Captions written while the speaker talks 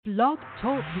Blog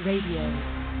Talk Radio.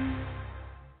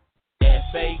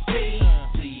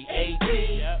 F-A-T-C-A-T,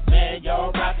 man,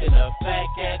 y'all rockin' a Fat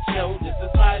Cat show. This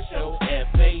is my show.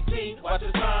 F-A-T, watch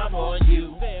the time on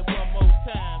you. Say it one more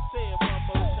time.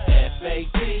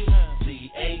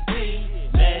 F-A-T-C-A-T,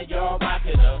 man, y'all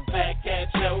rockin' a Fat Cat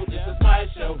show. This is my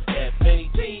show.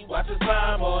 F-A-T, watch the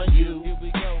time on you. Here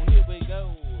we go.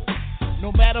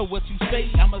 No matter what you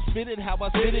say, I'ma spit it how I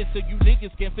spit it, so you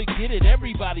niggas can't forget it.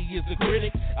 Everybody is a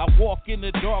critic. I walk in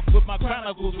the dark with my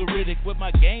chronicles acidic, with my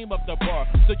game up the bar,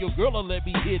 so your girl'll let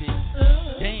me hit it.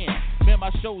 Damn, man, my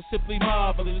show's simply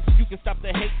marvelous. You can stop the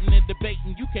hating and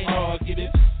debating, you can't argue this.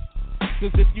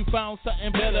 Cause if you found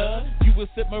something better, you would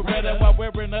sip Moretta while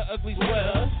wearing an ugly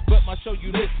sweater. But my show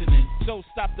you listening, so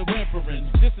stop the whimpering.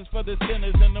 This is for the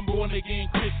sinners and the born again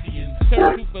Christians.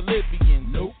 Turn to Philippians.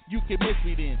 Nope, you can miss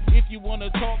me then. If you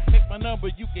wanna talk, take my number,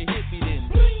 you can hit me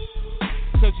then.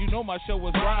 Cause you know my show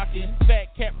was rocking.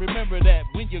 Fat Cat, remember that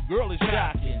when your girl is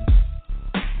shocking.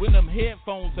 When them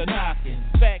headphones are knocking.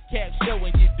 Fat Cat show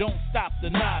and you don't stop the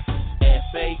knocking.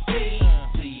 F-A-T-C-A-T,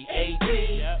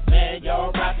 man,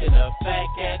 y'all rockin' a Fat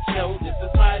Cat show. This is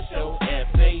my show.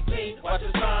 F-A-T, watch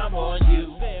the time on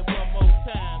you. Say it one more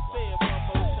time.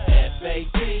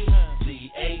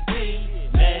 F-A-T-C-A-T,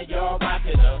 man, y'all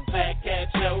rockin' a Fat Cat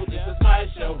show. This is my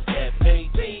show.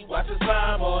 F-A-T, watch the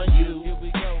time on you. Here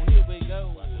we go.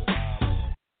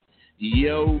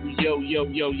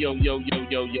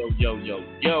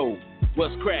 Yo,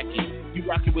 what's cracking? You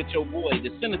rockin' with your boy, the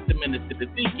sinister minister, the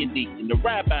deacon, the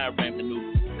rabbi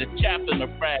revenue, the chaplain of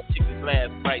fried chicken's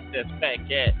last price, that's Fat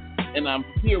Cat. And I'm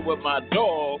here with my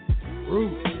dog,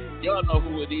 Ruth. Y'all know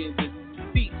who it is. It's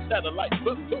Deep Satellite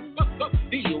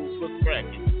Deals. What's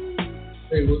cracking?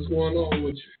 Hey, what's going on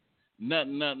with you?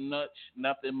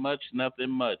 Nothing much.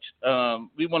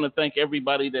 We want to thank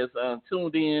everybody that's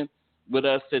tuned in with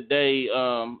us today.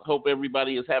 Hope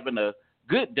everybody is having a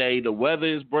good day. The weather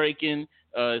is breaking.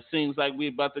 It seems like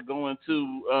we're about to go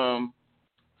into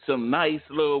some nice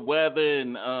little weather,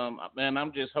 and man,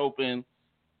 I'm just hoping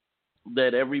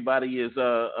that everybody is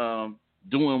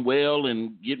doing well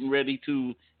and getting ready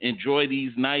to enjoy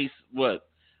these nice the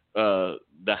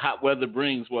hot weather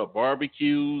brings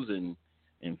barbecues and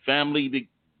family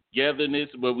togetherness,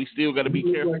 but we still got to be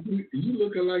careful. You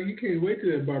looking like you can't wait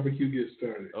till that barbecue gets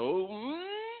started. Oh,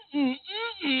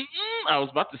 I was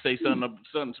about to say something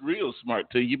real smart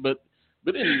to you, but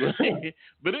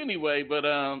anyway, but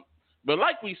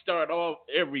like we start off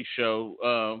every show,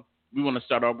 we want to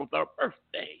start off with our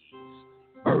birthdays.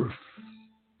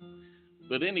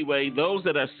 But anyway, those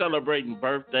that are celebrating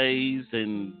birthdays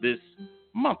in this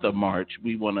month of March,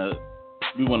 we want to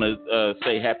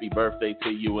say happy birthday to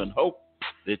you and hope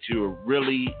that you're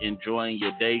really enjoying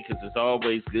your day, because it's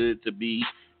always good to be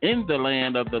in the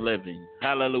land of the living.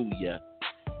 Hallelujah.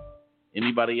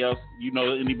 Anybody else? You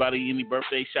know anybody? Any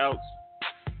birthday shouts?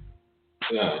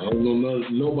 Nah, I don't know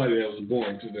nobody that was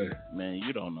born today. Man,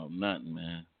 you don't know nothing,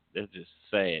 man. That's just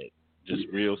sad. Just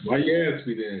real sad. Why you ask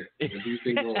me then? What do you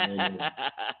think going on?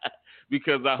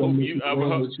 Because I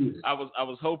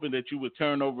was hoping that you would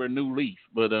turn over a new leaf,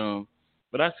 but I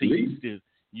see leaf?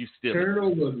 you still turn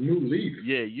over a new leaf.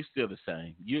 Yeah, you're still the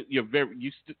same. You're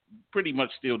pretty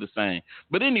much still the same.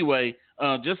 But anyway,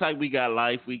 just like we got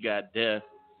life, we got death,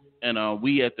 and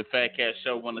we at the Fat Cat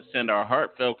Show want to send our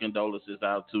heartfelt condolences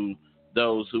out to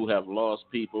those who have lost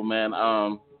people, man.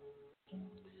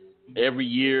 Every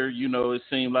year, it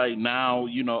seemed like now,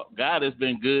 God has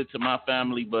been good to my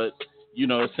family, but,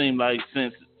 it seemed like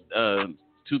since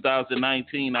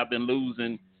 2019, I've been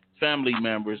losing family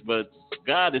members, but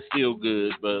God is still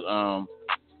good. But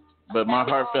my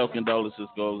heartfelt condolences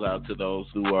goes out to those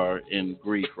who are in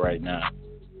grief right now.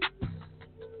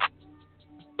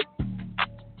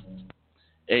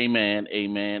 Amen. What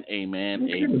kind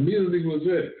of music was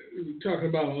that? You were talking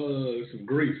about some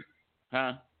grief.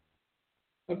 Huh?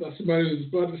 I thought somebody was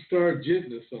about to start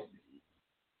jitting or something.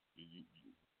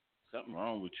 Something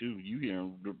wrong with you. You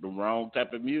hearing the wrong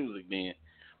type of music then.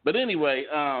 But anyway,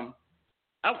 I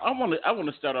want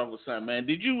to start off with something, man.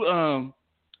 Did you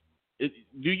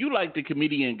do you like the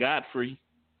comedian Godfrey?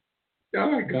 Yeah,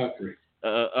 I like Godfrey.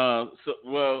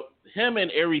 Him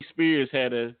and Ari Spears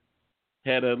had a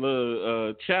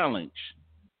little challenge,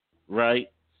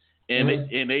 right? And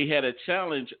they had a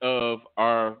challenge of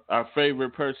our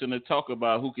favorite person to talk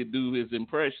about who could do his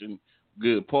impression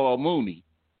good, Paul Mooney.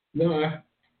 No,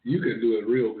 you can do it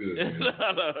real good.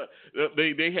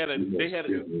 They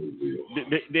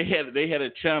had a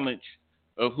challenge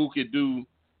of who could do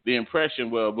the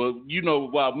impression well. But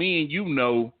while me and you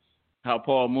know how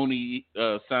Paul Mooney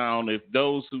sound, if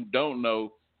those who don't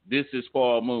know, this is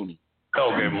Paul Mooney.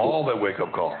 Hell gave them all their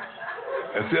wake-up call.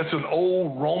 It's an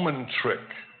old Roman trick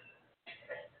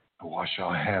to wash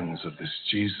our hands of this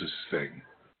Jesus thing.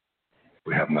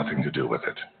 We have nothing to do with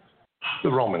it. The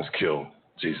Romans killed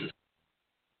Jesus.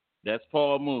 That's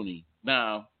Paul Mooney.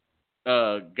 Now,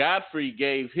 Godfrey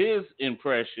gave his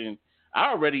impression. I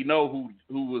already know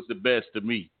who was the best to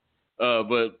me,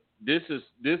 but this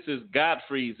is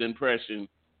Godfrey's impression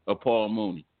of Paul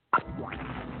Mooney.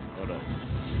 Hold on.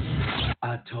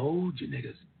 I told you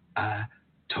niggas. I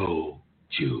told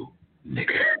you niggas.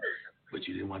 But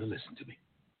you didn't want to listen to me.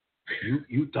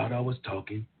 You thought I was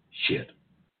talking shit.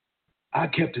 I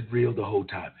kept it real the whole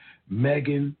time.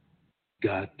 Meghan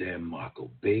goddamn Markle.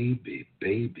 Baby.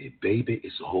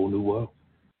 It's a whole new world.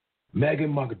 Meghan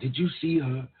Markle, did you see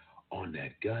her on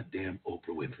that goddamn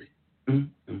Oprah Winfrey?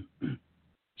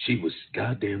 She was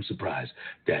goddamn surprised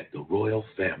that the royal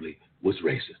family was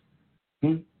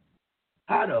racist.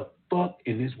 How the fuck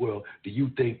in this world do you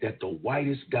think that the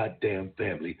whitest goddamn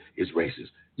family is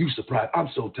racist? You surprised? I'm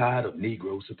so tired of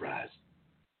Negro surprise.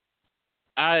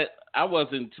 I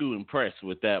wasn't too impressed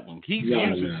with that one. He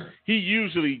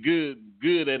usually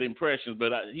good at impressions,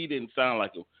 but he didn't sound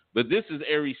like him. But this is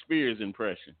Ari Spears'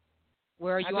 impression.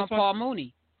 Where are you on Paul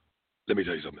Mooney? Let me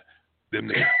tell you something. Them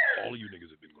niggas, all of you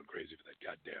niggas have been going crazy for that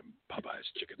goddamn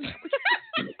Popeye's chicken sandwich.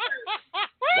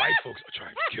 White folks are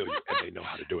trying to kill you, and they know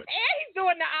how to do it. And he's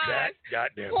doing the eyes. That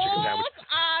goddamn chicken sandwich.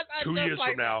 2 years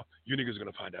from now, you niggas are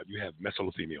going to find out you have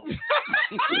mesothelioma.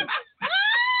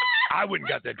 I wouldn't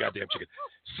got that goddamn chicken.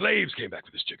 Slaves came back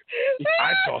for this chicken.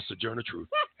 I saw Sojourner Truth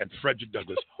and Frederick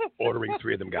Douglass ordering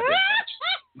 3 of them goddamn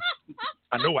sandwiches.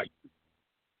 I know I.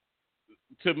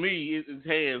 To me, it's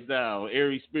hands down.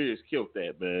 Ari Spears killed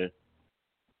that, man.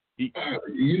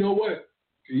 You know what?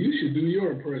 You should do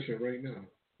your impression right now.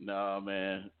 Nah,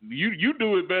 man. You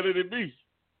do it better than me.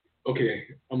 Okay,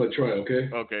 I'm going to try, okay?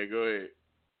 Okay, go ahead.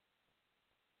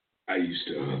 I used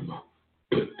to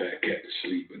put that cat to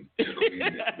sleep and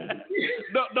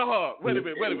No, wait a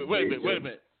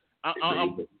minute.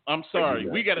 I'm sorry.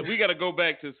 We gotta go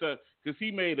back to some because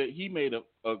he made a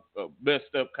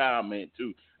messed up comment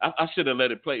too. I should have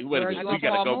let it play. Wait a minute. We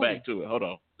gotta go back to it. Hold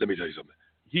on. Let me tell you something.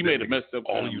 He made a messed up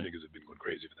all comment. All you niggas have been going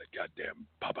crazy for that goddamn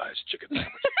Popeye's chicken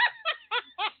sandwich.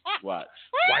 Watch.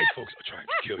 White folks are trying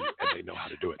to kill you, and they know how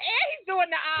to do it. And he's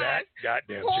doing the eyes. That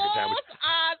goddamn chicken sandwich.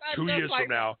 2 years from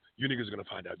now, you niggas are going to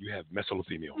find out you have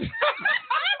mesothelioma.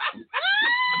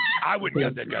 I wouldn't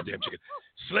got that goddamn chicken.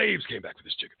 Slaves came back for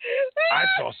this chicken. I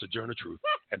saw Sojourner Truth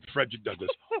and Frederick Douglass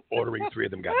ordering 3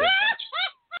 of them goddamn sandwiches.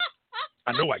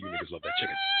 I know why you niggas love that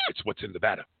chicken. It's what's in the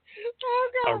batter.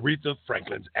 Oh, Aretha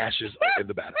Franklin's ashes are in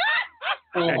the batter.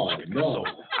 So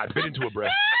I bit into a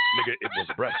breast. Nigga, it was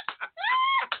a breast.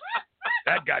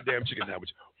 That goddamn chicken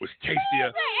sandwich was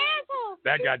tastier.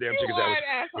 That goddamn chicken sandwich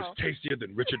was tastier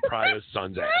than Richard Pryor's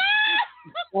son's ass.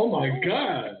 Oh my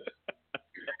God.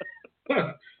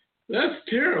 That's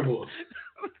terrible.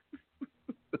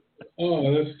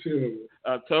 Oh, that's terrible.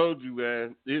 I told you,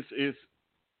 man.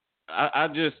 I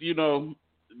just,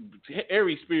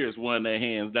 Ari Spears won that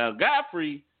hands down.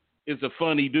 Godfrey is a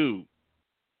funny dude.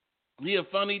 He a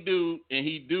funny dude, and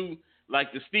he do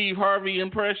like the Steve Harvey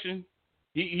impression.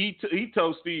 He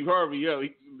told Steve Harvey up.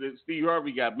 Steve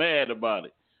Harvey got mad about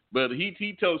it, but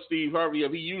he told Steve Harvey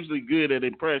up. He usually good at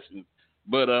impressions,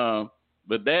 but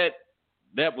that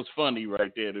was funny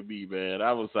right there to me, man.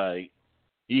 I was like,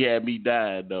 he had me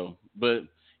dying though. But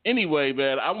anyway,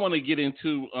 man, I want to get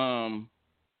into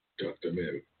Dr.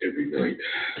 Man every night.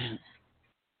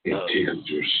 It tickles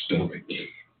your stomach.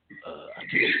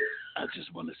 I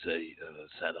just want to say,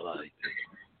 Satellite,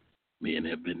 me and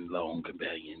have been long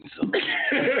companions a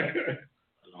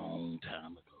long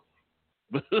time ago.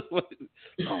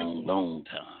 long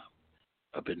time.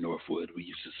 Up in Northwood, we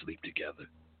used to sleep together.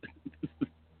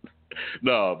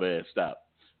 No, man, stop.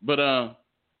 But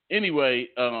anyway,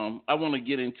 I want to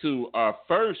get into our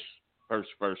first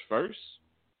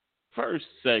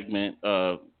segment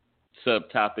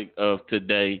subtopic of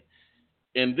today,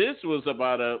 and this was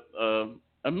about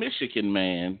a Michigan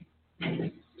man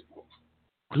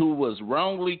who was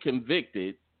wrongly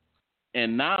convicted,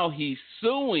 and now he's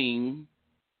suing.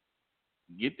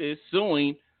 Get this,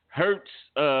 suing Hertz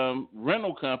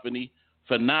rental company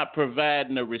for not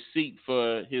providing a receipt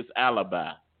for his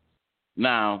alibi.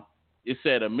 Now, it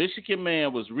said a Michigan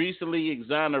man was recently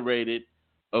exonerated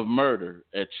of murder,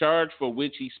 a charge for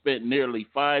which he spent nearly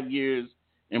 5 years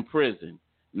in prison.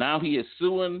 Now he is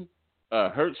suing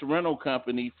Hertz rental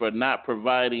company for not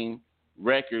providing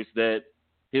records that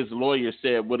his lawyer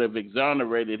said would have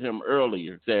exonerated him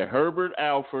earlier. Said Herbert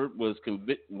Alford was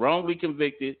wrongly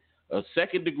convicted of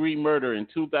second-degree murder in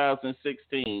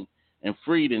 2016 and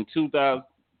freed in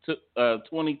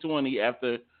 2020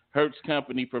 after Hertz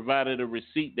Company provided a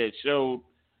receipt that showed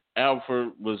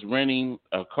Alford was renting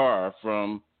a car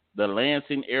from the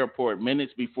Lansing airport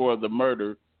minutes before the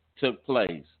murder took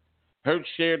place. Hertz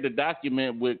shared the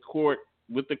document with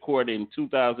the court in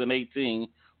 2018,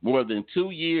 more than 2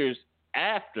 years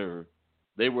after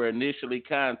they were initially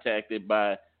contacted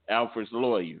by Alford's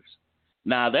lawyers.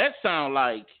 Now that sounds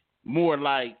like more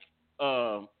like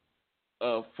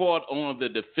fought on the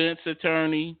defense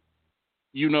attorney.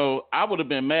 You know, I would have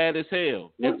been mad as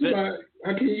hell.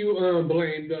 How can you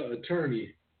blame the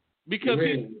attorney? Because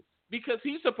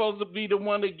he's supposed to be the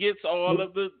one that gets all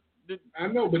of the. I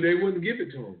know, but they wouldn't give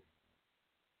it to him.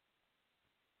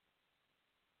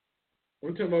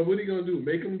 I'm talking about what are you gonna do?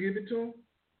 Make them give it to him?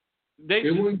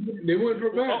 They wouldn't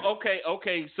provide.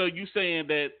 Okay. So you saying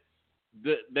that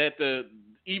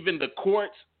even the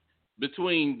courts,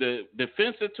 between the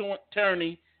defense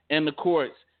attorney and the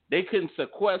courts, they couldn't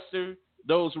sequester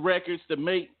those records to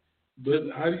make.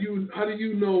 But how do you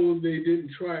know they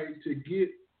didn't try to get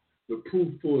the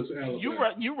proof for his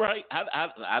alibi? You're right.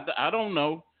 I don't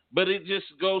know, but it just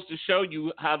goes to show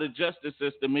you how the justice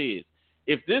system is.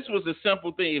 If this was a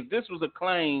simple thing, if this was a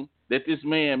claim that this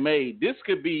man made, this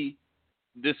could be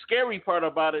the scary part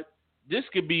about it. This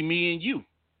could be me and you.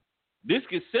 This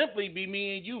could simply be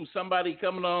me and you. Somebody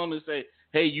coming on and say,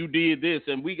 "Hey, you did this,"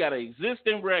 and we got an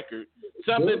existing record.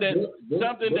 We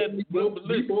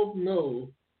both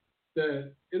know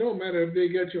that it don't matter if they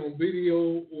got you on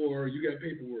video or you got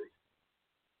paperwork.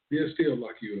 They'll still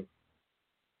lock you up.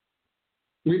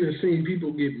 We've seen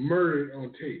people get murdered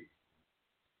on tape.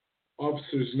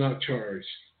 Officers not charged.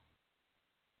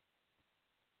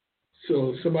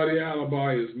 So somebody's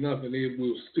alibi is nothing. It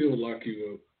will still lock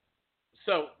you up.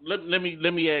 So let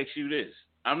me ask you this.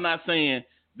 I'm not saying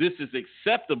this is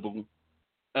acceptable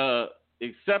to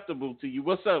you.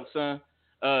 What's up, son?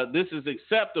 This is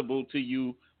acceptable to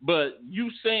you, but you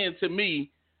saying to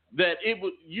me that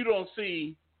you don't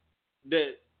see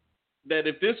that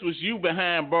if this was you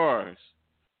behind bars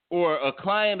or a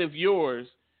client of yours,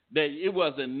 that it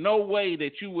wasn't no way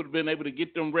that you would have been able to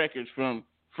get them records from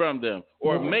them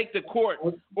or make the court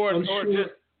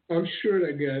I'm sure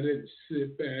that guy didn't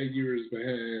sit 5 years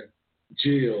behind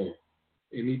jail,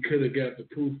 and he could have got the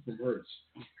proof from Hertz.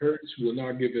 Hertz will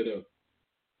not give it up.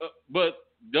 But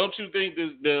don't you think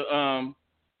the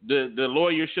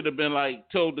lawyer should have been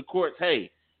told the courts,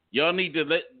 "Hey, y'all need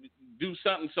to do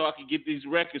something so I can get these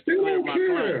records to clear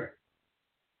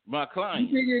my client."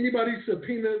 You think anybody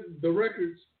subpoenaed the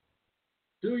records?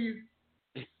 Do you?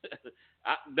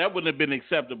 That wouldn't have been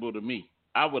acceptable to me.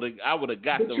 I would have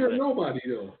got them. But you're nobody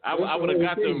though. I would have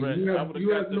got them records. You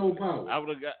have no power. I would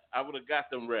have got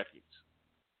them records.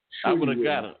 Sure I would have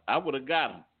got them. I would have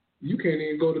got them. You can't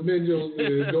even go to Benjo's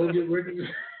and go get records.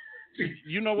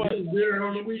 You know what?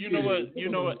 You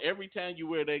know what? Every time you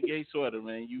wear that gay sweater,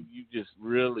 man, you just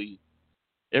really.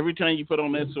 Every time you put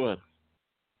on that sweater,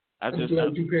 I'm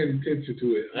glad you paying attention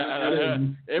to it.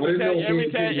 Every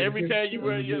time you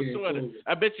wear your sweater,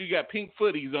 I bet you got pink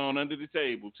footies on under the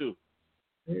table too.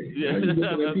 Hey, yeah,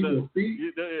 because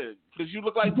you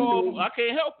look like Paul. I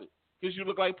can't help it. Because you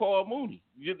look like Paul Mooney.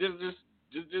 Just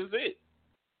it.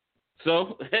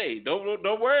 So hey,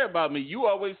 don't worry about me. You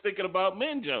always thinking about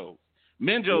Menjo's.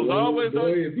 Menjo's always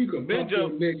on.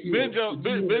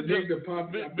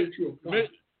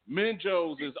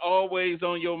 Menjo's is always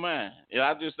on your mind, and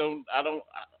I just don't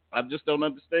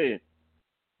understand.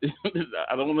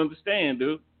 I don't understand,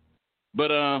 dude.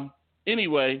 But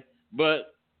anyway,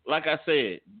 like I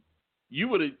said, you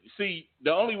would have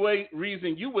the only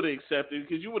reason you would have accepted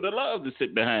because you would have loved to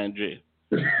sit behind jail.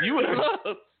 You would have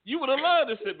loved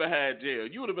to sit behind jail.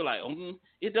 You would have been like,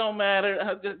 it don't matter.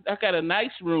 I got a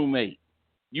nice roommate.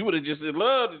 You would have just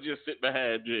loved to just sit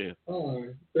behind jail. Oh,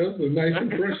 that's a nice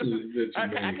impression that you made.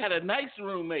 I got a nice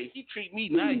roommate. He treat me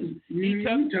nice. He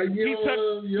tucked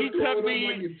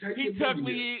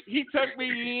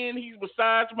me in. He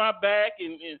massaged my back,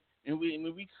 and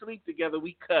when we sleep together,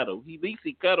 we cuddle. At least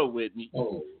he cuddle with me.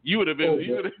 Oh, you would have been.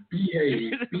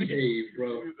 Behave,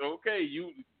 bro. Okay,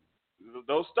 you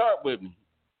don't start with me.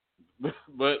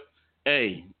 But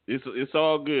hey, it's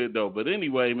all good though. But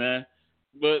anyway, man.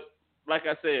 But like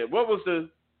I said, what was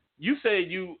you said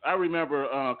I remember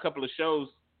a couple of shows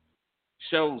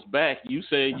back, you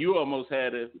said you almost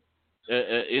had an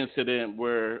incident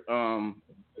where that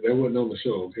wasn't on the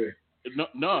show, okay?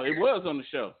 No, it was on the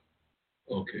show.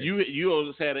 Okay. You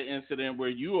almost had an incident where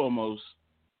you almost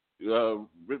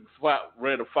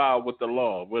read a file with the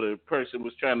law, where a person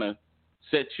was trying to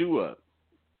set you up.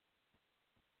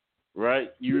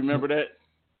 Right? You remember that?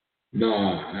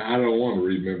 Nah, I don't want to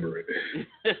remember it.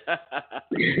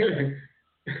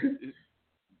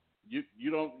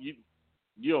 you don't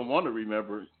want to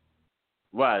remember it.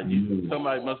 Why?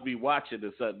 Somebody must be watching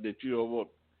or something that you don't want.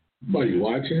 Somebody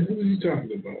watching? What are you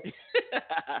talking about?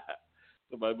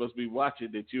 Somebody must be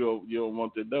watching that you don't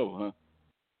want to know, huh?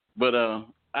 But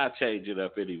I'll change it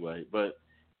up anyway. But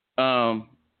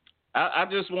I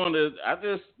just want to.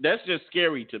 That's just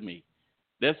scary to me.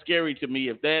 That's scary to me.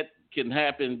 If that can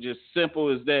happen, just simple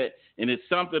as that, and it's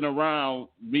something around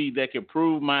me that can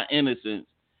prove my innocence,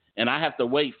 and I have to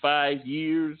wait 5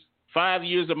 years. 5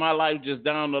 years of my life just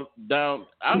down.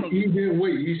 He didn't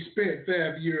wait. He spent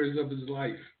 5 years of his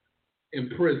life in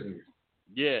prison.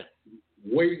 Yeah.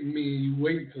 Waiting means you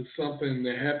waiting for something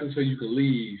to happen so you can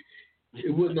leave.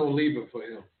 It was no leaving for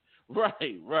him. Right.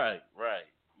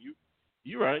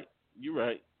 You're right.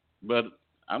 But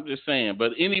I'm just saying.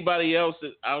 But anybody else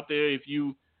out there, if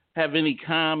you have any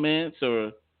comments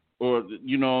or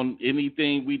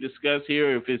anything we discuss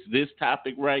here, if it's this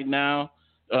topic right now,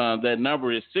 that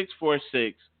number is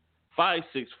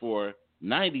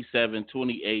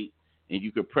 646-564-9728, and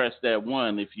you could press that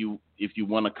 1 if you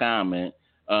want to comment.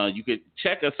 You could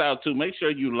check us out too. Make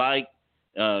sure you like,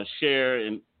 share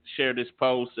this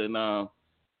post, and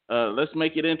let's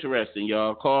make it interesting,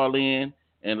 y'all. Call in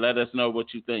and let us know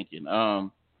what you're thinking. I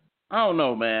don't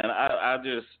know, man. I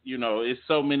just, it's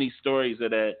so many stories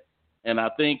of that, and I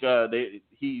think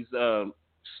he's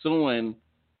suing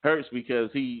Hurts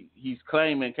because he's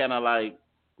claiming kind of like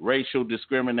racial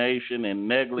discrimination and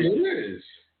negligence. It is.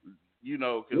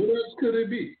 What else could it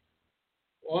be?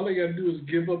 All they got to do is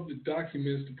give up the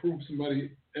documents to prove somebody's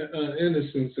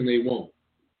innocence, and they won't.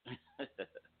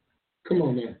 Come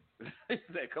on now.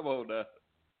 Come on now.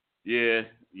 Yeah.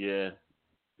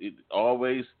 It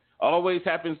always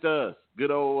happens to us.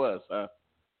 Good old us, huh?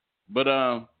 But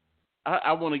I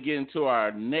want to get into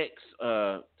our next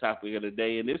topic of the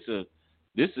day, and this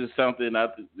is something I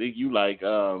think you like.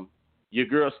 Your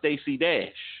girl Stacey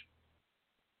Dash.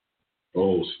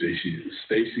 Oh, Stacey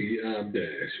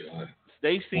Dash.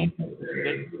 Stacey.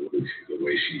 The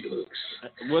way she looks.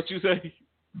 What you say?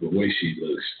 The way she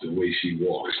looks. The way she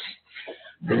walks.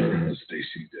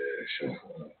 Stacey Dash.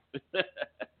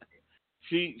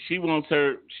 She wants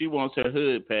her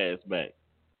hood pass back.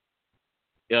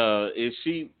 Is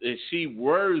she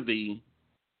worthy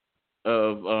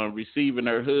of receiving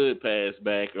her hood pass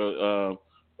back, or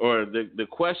the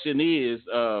question is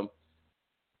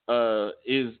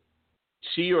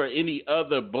she or any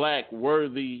other black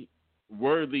worthy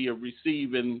of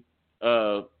receiving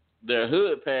their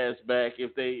hood pass back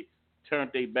if they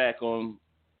turned their back on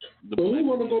the Well, who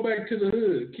want to go back to the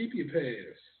hood? Keep your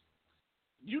pass.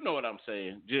 You know what I'm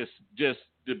saying? Just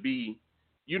to be,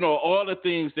 all the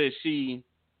things that she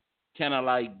kind of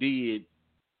like did.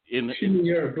 She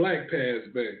need her black pass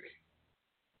back.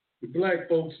 The black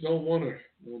folks don't want her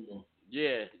no more.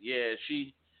 Yeah.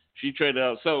 She traded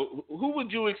out. So who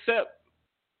would you accept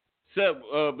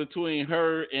between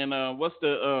her and what's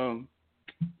the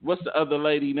other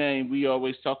lady name we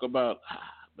always talk about?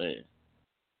 Man,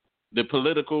 the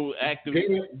political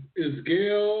activist is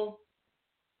Gail.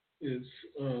 It's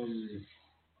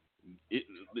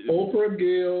Oprah,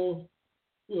 Gail.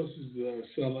 Who else is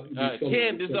selling?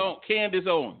 Candace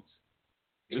Owens.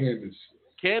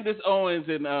 Candace Owens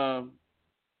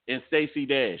and Stacey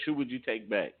Dash. Who would you take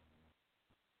back?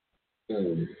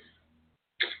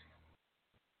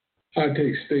 I'd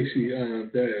take Stacey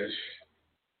Dash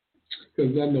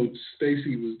because I know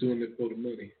Stacey was doing it for the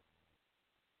money.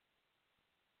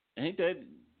 Ain't that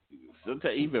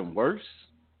sometimes even worse?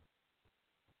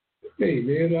 Hey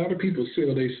man, a lot of people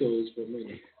sell their souls for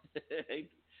money.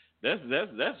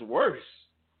 That's worse.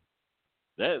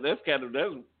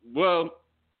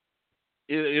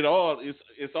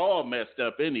 It's all messed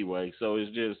up anyway. So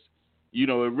it's just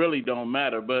it really don't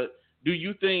matter. But do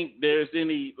you think there's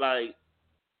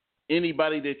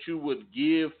anybody that you would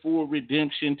give full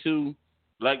redemption to?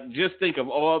 Like, just think of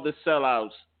all the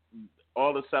sellout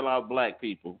black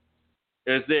people.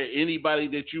 Is there anybody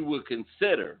that you would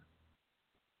consider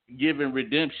giving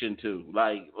redemption to?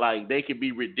 Like they can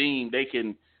be redeemed. They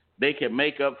can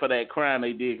make up for that crime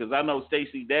they did. Because I know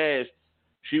Stacey Dash,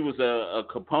 she was a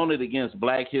component against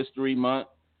Black History Month.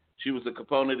 She was a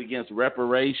component against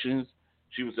reparations.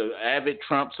 She was an avid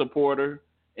Trump supporter.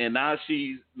 And now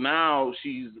she's trying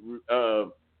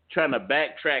to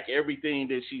backtrack everything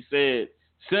that she said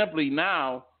simply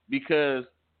now because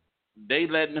they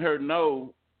letting her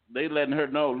know,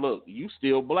 look, you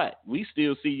still black. We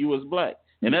still see you as black.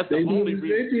 And that's the only reason.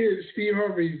 They did Steve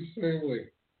Harvey the same way.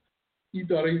 He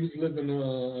thought he was living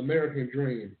an American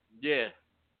dream. Yeah.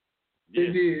 They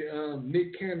did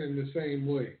Nick Cannon the same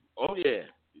way. Oh yeah.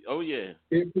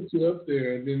 They put you up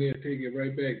there and then they'll take it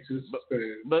right back to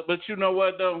suspension. But you know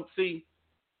what though? See,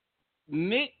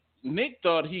 Nick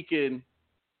thought he could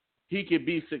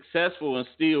be successful and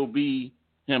still be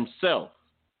himself.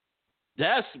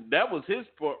 That was his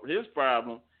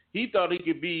problem. He thought he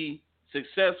could be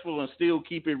successful and still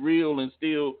keep it real and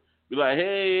still be like,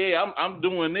 hey, I'm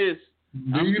doing this.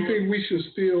 Do you think we should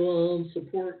still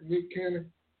support Nick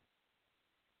Cannon?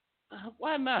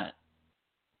 Why not?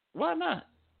 I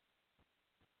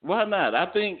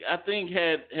think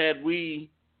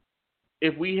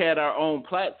if we had our own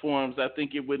platforms, I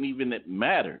think it wouldn't even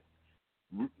matter.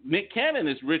 Nick Cannon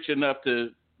is rich enough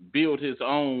to build his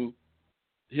own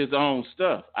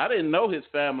stuff. I didn't know his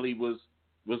family was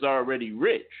already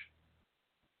rich.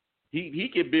 He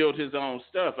could build his own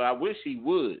stuff. I wish he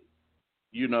would,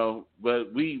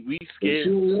 but we scared.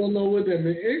 But you don't know what that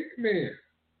means. Man,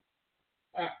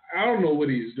 I don't know what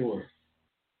he's doing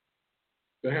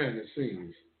behind the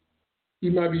scenes. He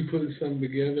might be putting something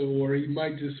together, or he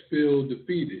might just feel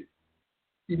defeated.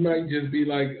 He might just be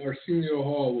like Arsenio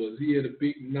Hall was. He had a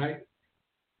big night,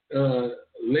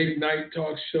 late night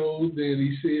talk show. Then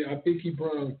he said, I think he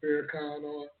brought Farrakhan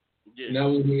on. Yeah. And that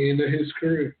was the end of his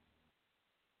career.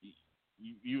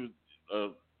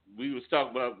 We was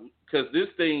talking about, because this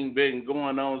thing been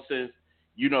going on since,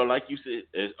 like you said,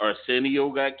 Arsenio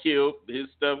got killed, his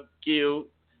stuff killed.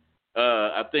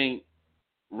 I think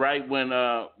right when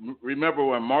remember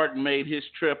when Martin made his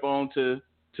trip on to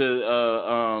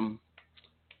the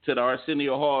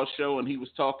Arsenio Hall show, and he was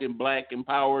talking black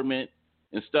empowerment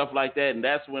and stuff like that, and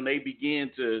that's when they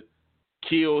began to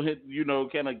kill him,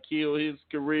 kind of kill his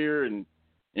career and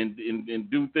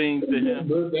do things to him.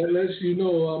 But that lets you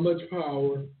know how much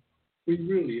power we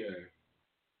really have.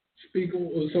 Speak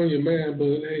what's on your mind,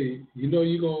 but hey, you're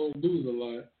going to lose a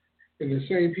lot. And the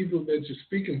same people that you're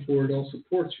speaking for don't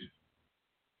support you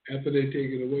after they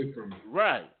take it away from you.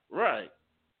 Right.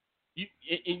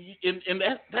 And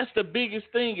that's the biggest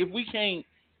thing. If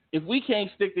we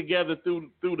can't stick together through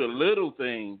the little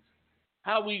things,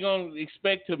 how we going to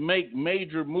expect to make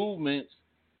major movements,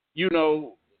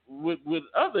 with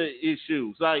other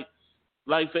issues? Like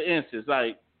for instance,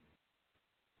 like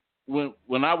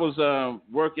when I was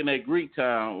working at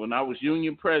Greektown, when I was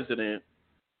union president,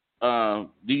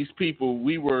 these people,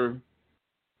 we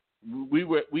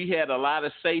had a lot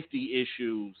of safety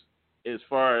issues as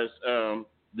far as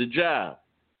the job,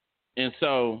 and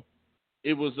so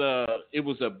it was a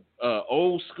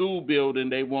old school building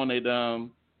they wanted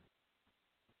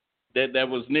that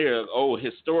was near an old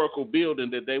historical building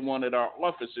that they wanted our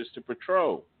officers to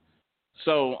patrol.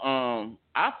 So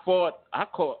I fought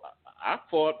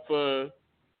for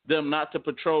them not to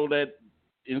patrol that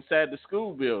inside the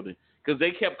school building, because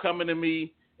they kept coming to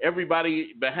me,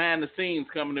 everybody behind the scenes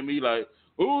coming to me like,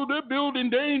 oh, that building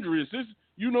dangerous. This,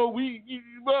 we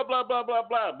blah blah blah blah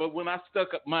blah. But when I stuck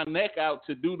my neck out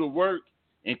to do the work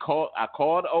and I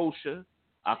called OSHA.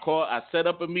 I set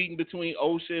up a meeting between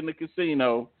OSHA and the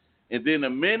casino. And then the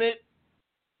minute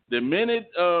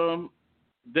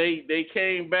they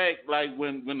came back, like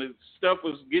when the stuff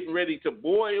was getting ready to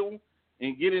boil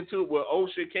and get into it, where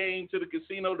OSHA came to the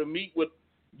casino to meet with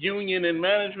union and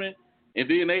management, and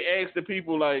then they asked the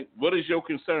people, like, what is your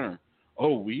concern?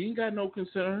 Oh, we ain't got no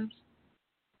concerns.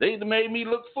 They made me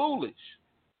look foolish.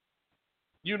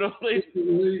 You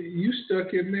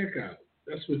stuck your neck out.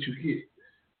 That's what you get.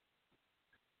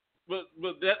 But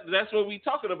that's what we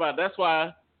talking about. That's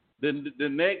why the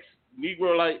next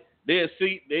Negro, like, they'll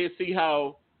see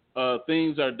how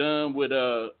things are done with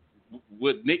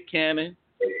Nick Cannon.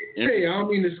 Hey, I don't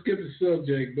mean to skip the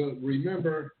subject, but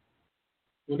remember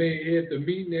when they had the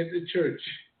meeting at the church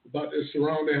about the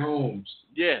surrounding homes?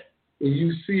 Yeah. And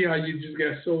you see how you just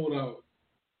got sold out.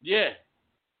 Yeah.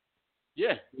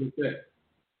 With that.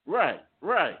 Right.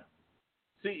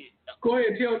 See. Go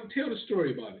ahead, tell the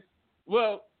story about it.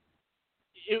 Well,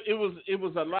 it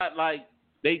was a lot like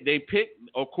they picked.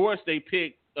 Of course, they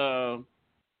picked the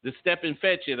step and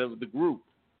fetch it of the group.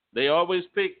 They always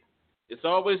pick. It's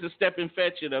always the step and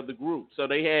fetch it of the group. So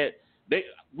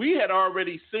we had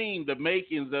already seen the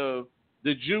makings of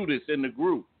the Judas in the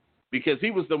group, because he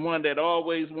was the one that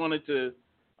always wanted to.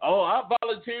 Oh, I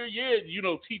volunteer, yeah,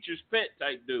 teacher's pet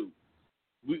type dude.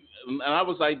 And I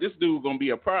was like, this dude gonna be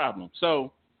a problem.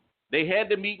 So they had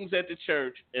the meetings at the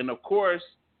church, and of course,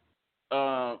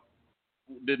 the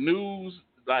news,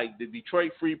 like the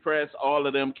Detroit Free Press, all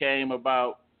of them came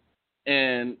about,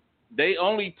 and they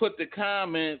only put the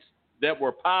comments that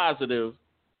were positive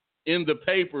in the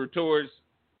paper towards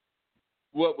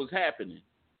what was happening.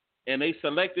 And they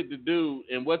selected the dude,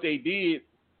 and what they did,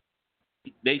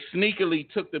 they sneakily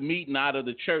took the meeting out of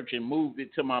the church and moved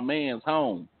it to my man's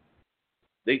home.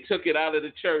 They took it out of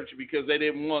the church because they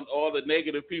didn't want all the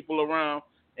negative people around,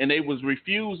 and they was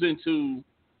refusing to.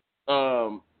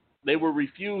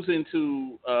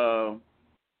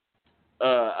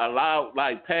 Allow,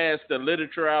 like, pass the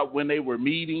literature out when they were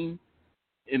meeting,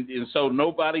 and so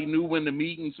nobody knew when the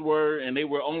meetings were, and they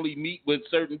would only meet with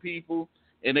certain people,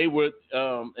 and they would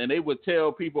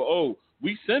tell people, "Oh,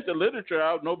 we sent the literature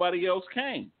out, nobody else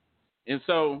came," and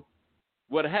so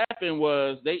what happened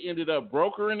was they ended up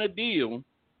brokering a deal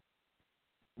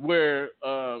where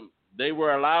they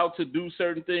were allowed to do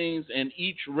certain things, and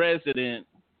each resident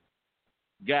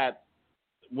got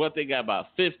about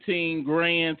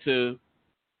 $15,000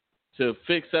 to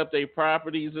fix up their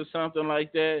properties or something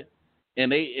like that,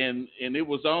 and it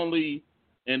was only,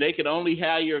 and they could only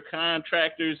hire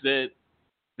contractors that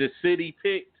the city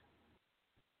picked.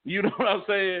 You know what I'm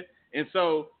saying? And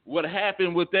so what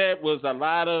happened with that was a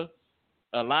lot of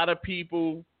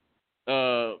people,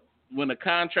 when the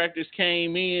contractors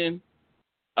came in,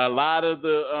 a lot of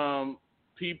the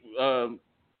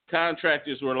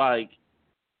contractors were like,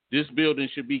 this building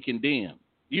should be condemned.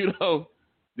 You know,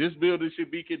 this building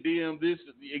should be condemned.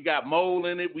 It got mold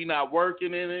in it. We not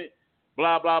working in it.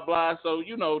 Blah blah blah. So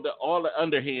you know all the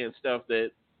underhand stuff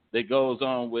that goes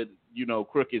on with, you know,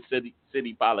 crooked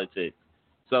city politics.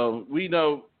 So we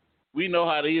know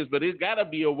how it is, but it's got to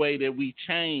be a way that we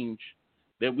can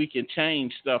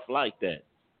change stuff like that.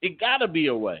 It got to be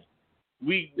a way.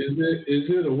 Is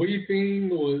it a we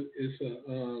thing or it's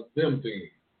a them thing?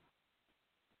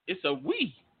 It's a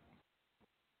we.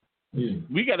 Hmm.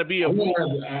 We got to be a.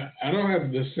 I don't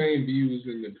have the same views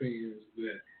and opinions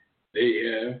that they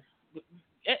have.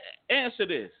 Answer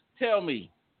this. Tell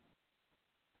me.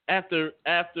 After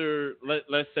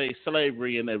let's say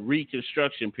slavery and the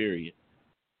Reconstruction period,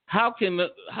 how can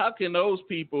those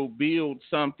people build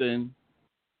something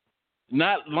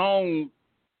not long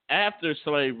after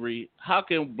slavery? How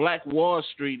can Black Wall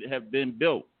Street have been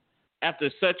built after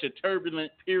such a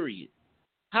turbulent period?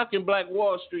 How can Black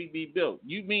Wall Street be built?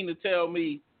 You mean to tell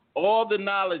me all the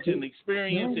knowledge and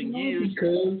experience and years?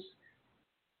 Because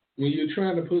when you're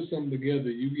trying to put something together,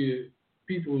 you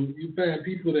find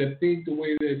people that think the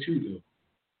way that you do.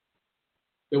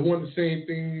 That want the same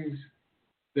things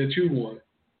that you want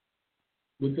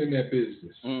within that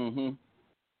business. Mm-hmm.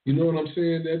 You know what I'm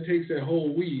saying? That takes that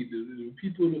whole weed. The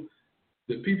people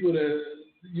that,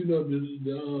 you know,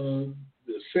 the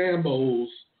Sambos,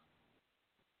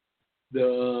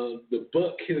 the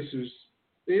butt kissers,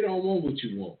 they don't want what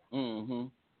you want. Mm-hmm.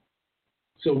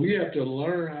 So we have to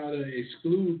learn how to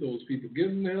exclude those people. Get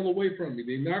them the hell away from me.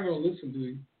 They're not going to listen to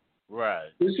you.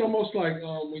 Right. It's almost like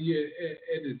when you're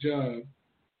at the job,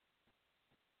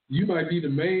 you might be the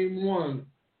main one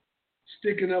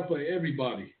sticking up for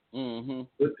everybody. Mm-hmm.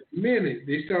 But the minute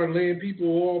they start laying people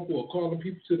off or calling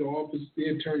people to the office,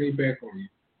 they'll turn their back on you.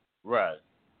 Right.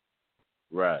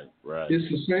 It's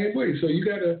the same way. So you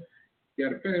gotta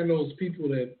find those people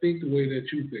that think the way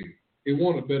that you think. They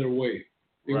want a better way.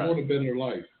 They want a better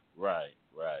life. Right.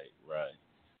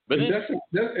 But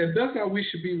that's how we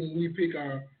should be when we pick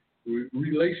our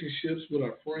relationships with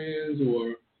our friends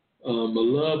or a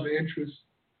love interest.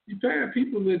 You find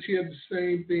people that you have the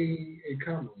same thing in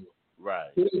common with. Right.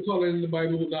 What do they call it in the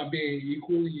Bible? Not being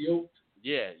equally yoked.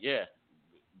 Yeah.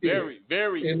 Very.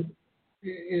 And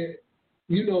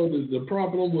you know the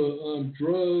problem with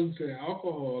drugs and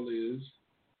alcohol is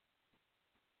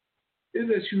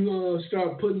that you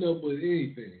start putting up with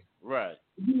anything. Right.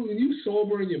 When you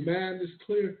sober and your mind is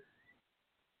clear,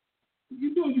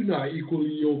 you know you're not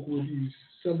equally yoked with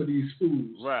some of these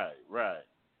fools. Right.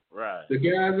 The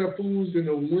guys are fools and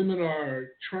the women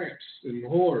are tramps and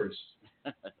whores.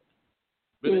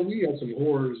 Well, we got some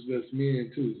whores that's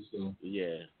men too, so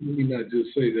yeah. Let me not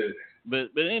just say that. But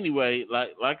anyway,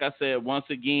 like I said, once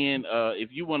again,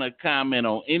 if you want to comment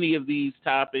on any of these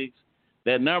topics,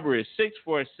 that number is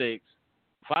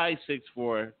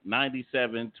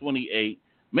 646-564-9728.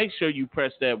 Make sure you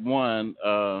press that 1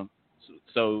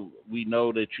 so we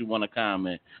know that you want to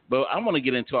comment. But I want to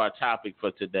get into our topic for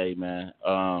today, man.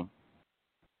 Thought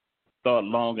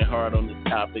long and hard on this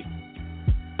topic.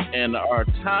 And our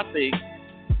topic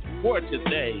for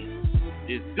today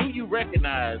is, do you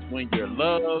recognize when you're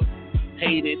loved,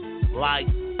 hated,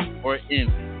 liked, or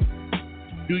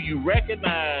envied? Do you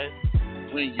recognize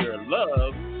when you're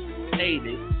loved,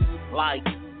 hated, liked,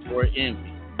 or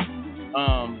envied?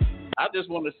 I just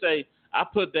want to say I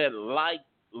put that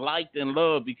liked and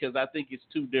loved because I think it's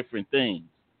two different things.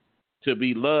 To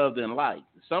be loved and liked.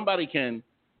 Somebody can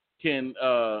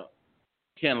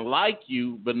like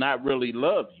you but not really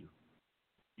love you.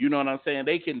 You know what I'm saying?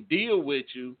 They can deal with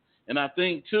you, and I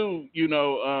think too,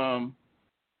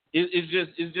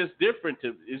 it's just different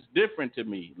to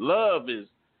me. Love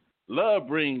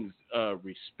brings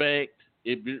respect.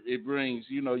 It brings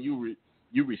you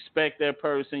respect that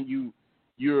person.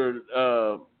 You're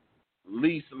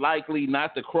least likely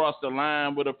not to cross the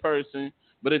line with a person.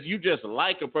 But if you just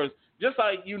like a person, just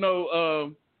like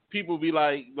people be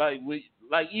like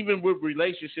even with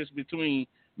relationships between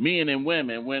men and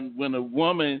women, when a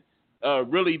woman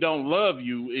really don't love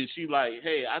you and she like,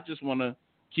 hey, I just want to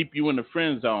keep you in the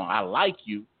friend zone. I like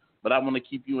you, but I want to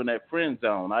keep you in that friend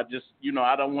zone. I just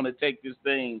I don't want to take this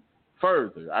thing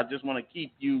further. I just want to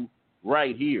keep you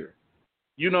right here.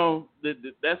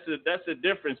 That's the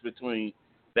difference between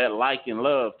that like and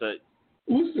love.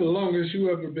 What's the longest you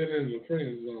ever been in the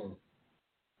friend zone?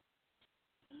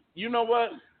 You know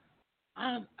what?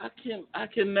 I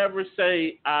can never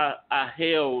say I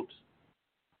held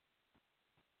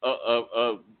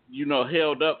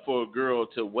held up for a girl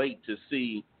to wait to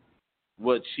see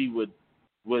what she would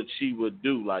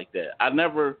do like that. I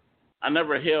never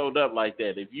held up like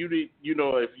that. If you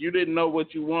didn't know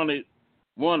what you wanted,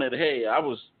 hey, I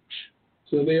was.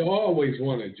 So they always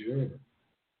wanted you. Huh?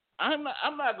 I'm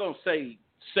not gonna say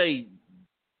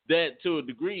that to a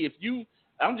degree.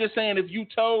 I'm just saying if you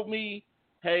told me,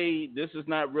 hey, this is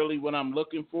not really what I'm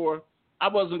looking for, I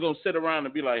wasn't gonna sit around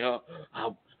and be like,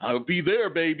 I'll be there,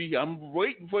 baby. I'm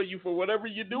waiting for you for whatever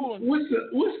you're doing. What's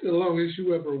the longest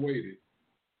you ever waited?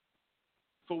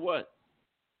 For what?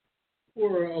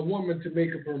 For a woman to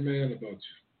make up her mind about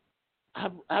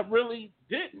you. I really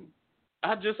didn't.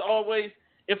 I just always,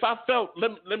 if I felt,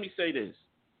 let me say this.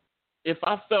 If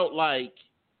I felt like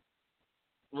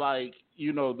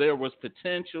there was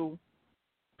potential,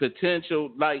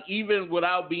 like even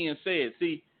without being said.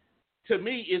 See, to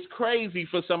me, it's crazy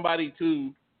for somebody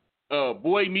to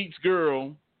boy meets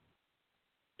girl,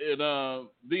 and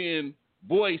then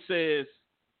boy says,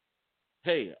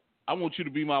 "Hey, I want you to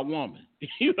be my woman."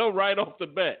 Right off the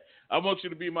bat, I want you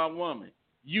to be my woman.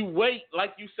 You wait,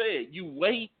 like you said, you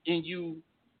wait and you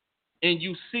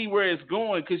see where it's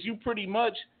going because you pretty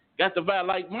much got the vibe.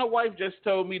 Like my wife just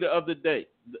told me the other day,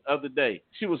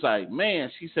 she was like,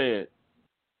 "Man," she said,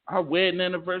 "our wedding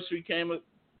anniversary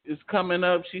is coming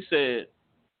up." She said,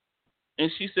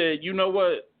 "You know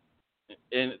what?"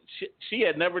 And she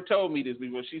had never told me this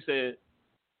before. She said,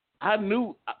 I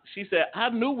knew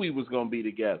we was gonna be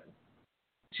together.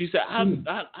 She said, I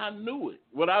knew it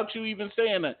without you even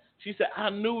saying that. She said, I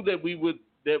knew that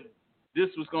this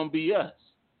was gonna be us.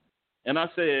 And I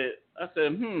said, I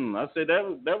said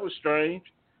that was strange.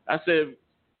 I said,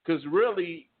 because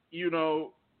really,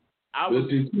 I was.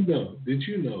 But did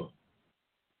you know?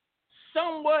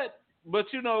 Somewhat, but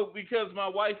because my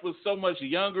wife was so much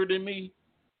younger than me,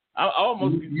 I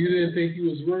almost. You didn't think he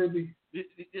was worthy?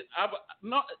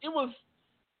 No, it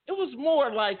was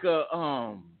more like a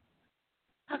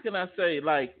how can I say,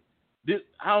 like this?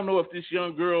 I don't know if this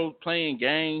young girl playing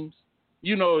games.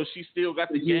 If she still got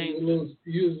the game.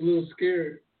 You was a little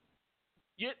scared.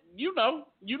 Yeah, you know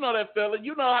that fella.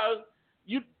 You know how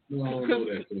you. No, I don't know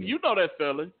that fella. You know that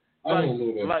fella. I don't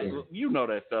know that fella. You know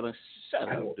that fella. Shut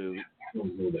up, dude. I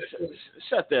don't know that fella.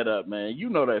 Shut that up, man. You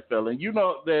know that fella. You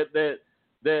know that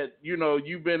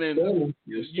you've been in.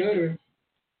 Yes, sir.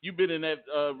 You've been in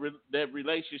that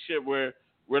relationship where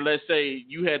let's say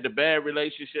you had the bad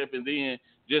relationship and then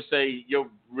just say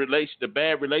the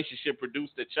bad relationship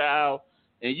produced a child,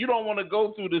 and you don't want to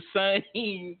go through the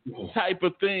same type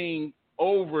of thing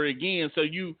over again. So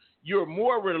you're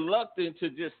more reluctant to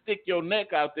just stick your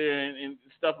neck out there and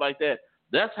stuff like that.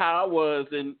 That's how I was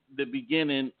in the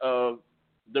beginning of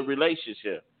the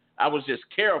relationship. I was just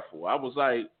careful. I was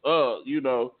like,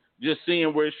 just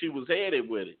seeing where she was headed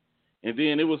with it. And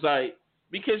then it was like,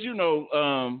 because,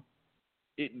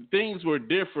 things were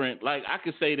different. Like, I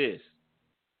could say this.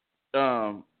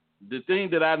 The thing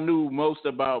that I knew most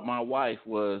about my wife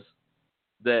was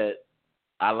that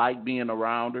I liked being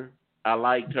around her. I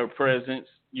liked her presence.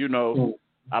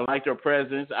 I liked her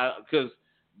presence because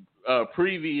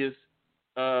previous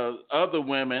other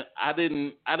women, I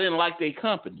didn't like their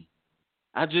company.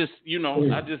 I just,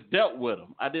 I just dealt with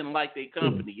them. I didn't like their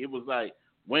company. It was like,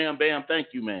 wham, bam,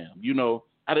 thank you, ma'am.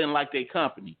 I didn't like their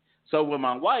company. So with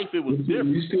my wife, it was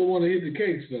different. You still want to hit the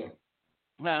cakes, though?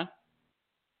 Huh?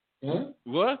 Huh?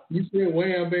 What? You said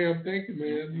wham, bam, thank you,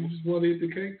 man. You just want to hit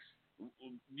the cakes?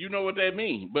 You know what that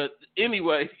means. But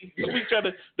anyway,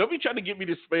 don't be trying to get me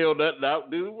to spell that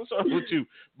out, dude. What's up with you?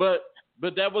 But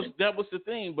that was the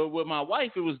thing. But with my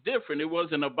wife, it was different. It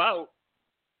wasn't about.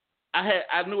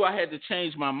 I knew I had to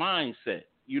change my mindset.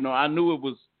 I knew it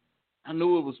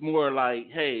was more like,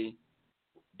 hey,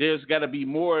 there's got to be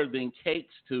more than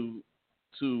cakes to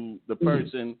the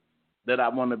person that I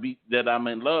want to be, that I'm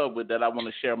in love with, that I want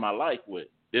to share my life with.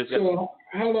 So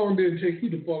how long did it take you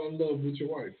to fall in love with your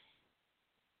wife?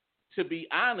 To be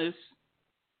honest,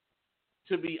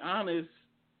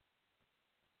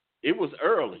 it was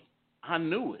early. I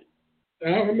knew it. I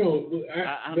don't know.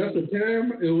 That's the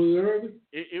time? It was early?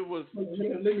 It was.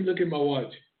 Let me look at my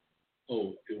watch.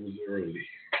 Oh, it was early.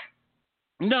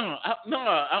 No.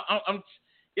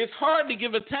 It's hard to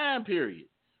give a time period,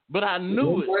 but I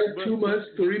knew 1 month, 2 months,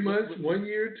 3 months, 1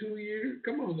 year, 2 years.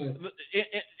 Come on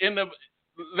now.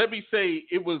 Let me say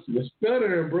it was. You're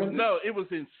stuttering, brother. No, it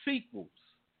was in sequels.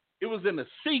 It was in a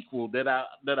sequel that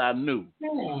I knew.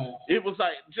 Yeah. It was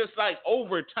just like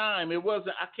over time. It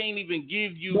wasn't. I can't even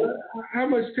give you. But how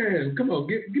much time? Come on,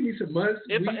 give me some months.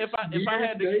 If I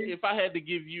had to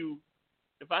give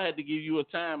you a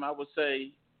time, I would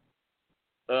say,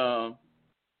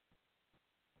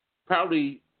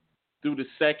 probably through the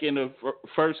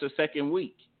first or second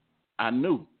week. I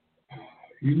knew.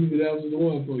 You knew that was the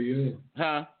one for you,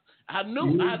 huh? I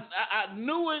knew. I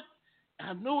knew it.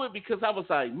 I knew it because I was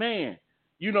like, man,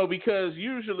 because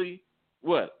usually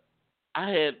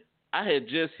I had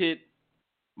just hit,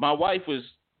 my wife was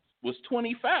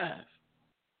 25.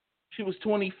 She was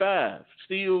 25,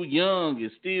 still young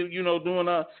and still, doing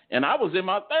and I was in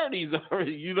my 30s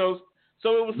already,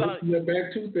 so it was like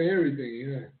back tooth and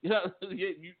everything,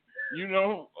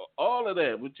 all of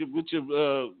that with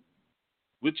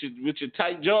your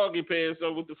tight jogging pants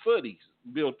or with the footies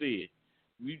built in.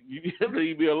 You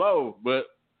leave me alone, but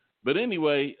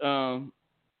anyway,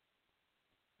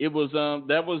 it was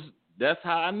that's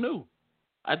how I knew.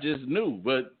 I just knew,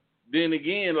 but then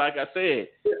again, like I said,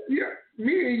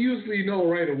 me and usually know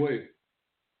right away.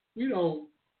 We don't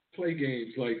play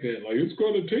games like that. Like it's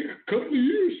going to take a couple of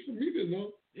years for me to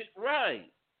know.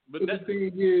 Right, but the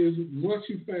thing is, once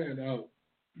you find out,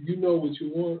 you know what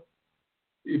you want.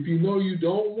 If you know you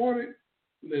don't want it,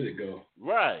 let it go.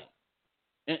 Right.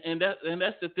 And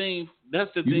that's the thing.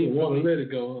 That's the you thing. You want to let it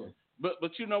go on.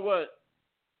 But you know what?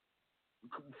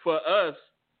 For us,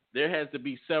 there has to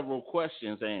be several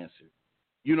questions answered.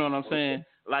 You know what I'm saying?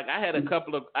 Like I had a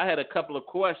couple of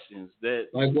questions that.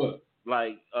 Like what?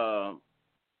 Like,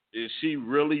 is she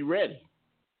really ready?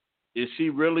 Is she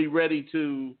really ready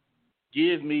to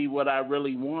give me what I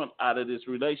really want out of this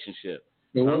relationship?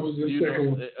 And what was the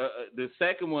second one? The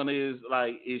second one is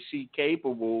like, is she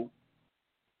capable?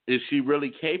 Is she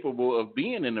really capable of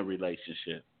being in a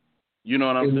relationship? You know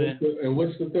what I'm saying? And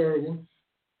what's the third one?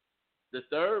 The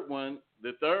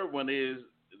third one is,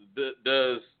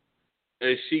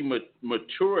 is she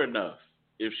mature enough?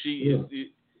 If she is,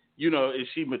 is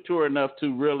she mature enough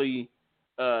to really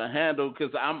handle?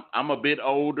 Because I'm a bit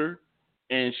older,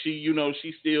 and she,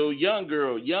 she's still young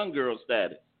girl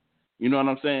status. You know what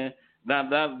I'm saying?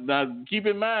 Now, keep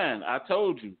in mind, I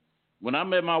told you, when I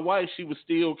met my wife, she was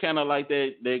still kind of like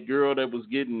that girl that was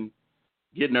getting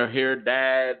her hair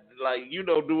dyed, like,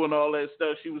 doing all that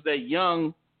stuff. She was that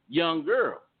young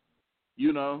girl,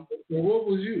 Well, what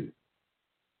was you?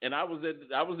 And I was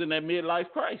in that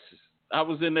midlife crisis. I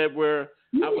was in that where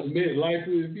I was midlife.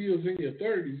 If you was in your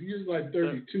 30s, you was like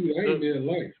 32. That ain't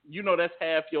midlife. That's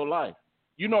half your life.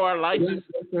 Our life is.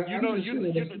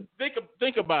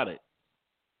 Think about it.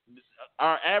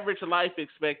 Our average life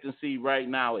expectancy right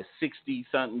now is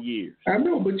 60-something years. I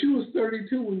know, but you was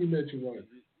 32 when you met your wife.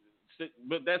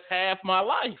 But that's half my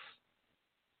life.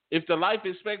 If the life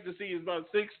expectancy is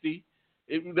about 60,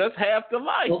 that's half the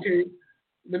life. Okay,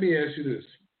 let me ask you this: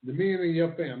 the men in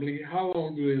your family, how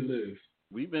long do they live?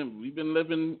 We've been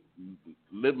living.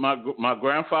 My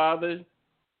grandfather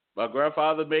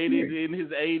made it in his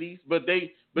 80s, but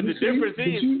the difference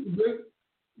is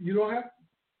you don't have.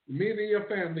 The men in your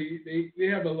family, they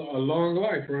have a long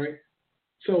life, right?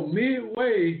 So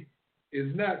midway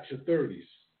is not your 30s.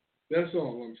 That's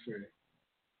all I'm saying.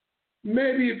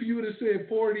 Maybe if you would have said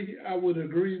 40, I would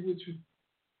agree with you.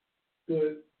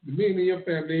 But the men in your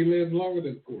family, they live longer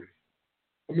than 40.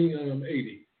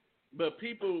 80. But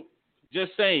people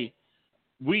just say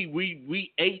we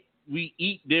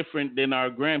eat different than our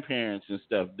grandparents and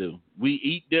stuff do. We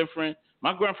eat different.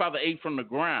 My grandfather ate from the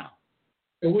ground.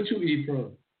 And what you eat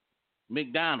from?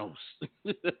 McDonald's.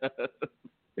 They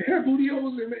have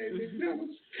booty-holes in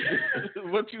McDonald's.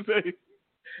 What you say?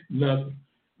 Nothing.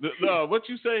 No, what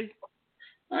you say?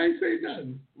 I ain't say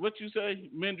nothing. What you say,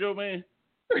 Menjo man?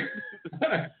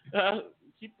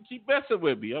 Keep messing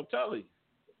with me. I'm telling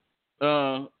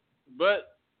you.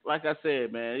 But like I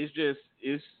said, man,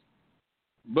 it's.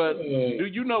 But do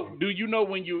you know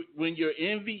when you're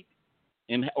envied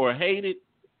or hated?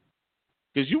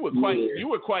 Because you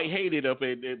were quite hated up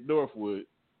at Northwood.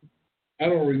 I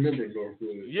don't remember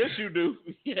Northwood. Yes, you do.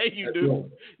 Yeah, you do.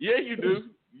 Yeah, you do.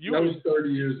 That was 30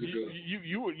 years ago.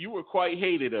 You were quite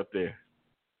hated up there.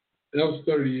 That was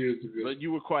 30 years ago. But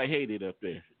you were quite hated up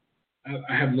there.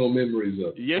 I have no memories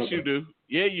of it. Yes, you do.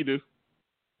 Yeah, you do.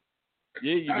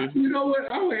 Yeah, you do. You know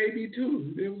what? I would hate me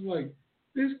too. It was like,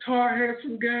 this tall,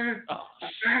 handsome guy,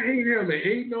 I hate him and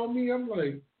hating on me. I'm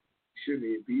like, shouldn't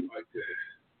even be like that.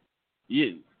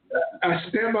 Yeah. I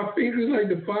snap my fingers like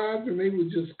the fives and they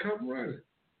would just come running.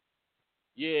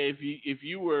 Yeah,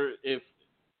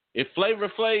 if Flavor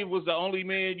Flav was the only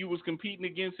man you was competing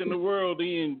against in the world,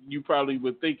 then you probably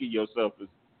would think of yourself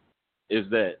as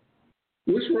that.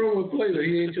 What's wrong with Flavor?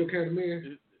 He ain't your kind of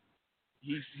man.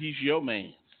 He's your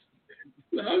man.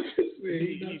 No, I'm just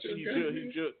saying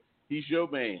he's your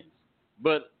man.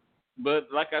 But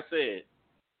like I said,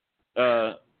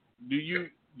 do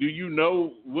you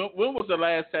know when was the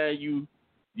last time you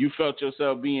felt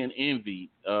yourself being envied,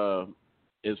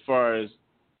 as far as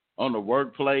on the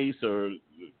workplace or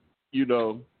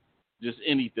just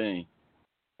anything?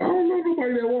 I don't know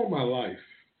nobody that want my life.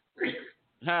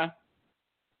 Huh?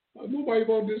 Nobody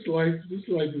want this life. This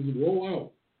life is roll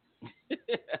out.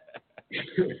 It's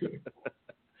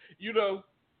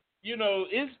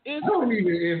I don't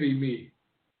even envy me.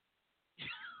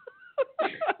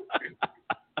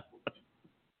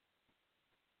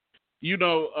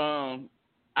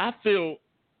 I feel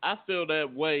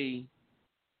that way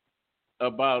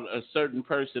about a certain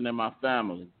person in my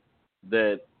family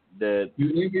that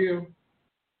you envy him?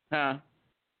 Huh?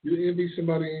 You envy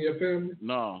somebody in your family?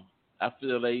 No, I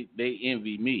feel they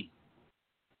envy me.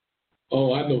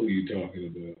 Oh, I know who you're talking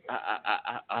about.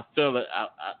 I feel it.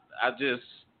 I just,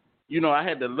 I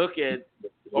had to look at.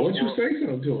 Why don't you say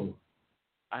something to him?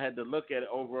 I had to look at it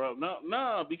overall.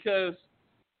 No, because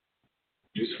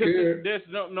you're scared. There's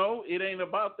no. It ain't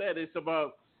about that. It's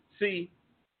about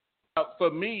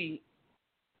for me,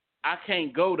 I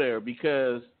can't go there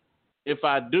because if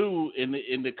I do,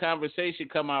 and the conversation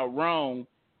come out wrong,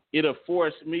 it'll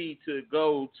force me to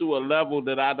go to a level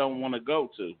that I don't want to go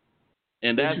to.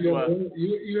 And that's why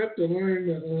you have to learn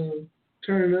to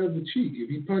turn the other cheek. If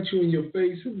he punch you in your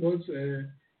face on one side,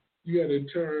 you got to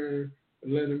turn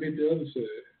and let him hit the other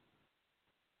side.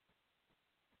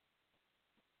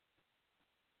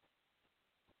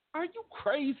 Are you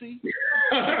crazy?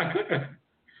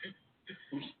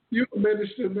 You a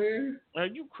minister, man. Are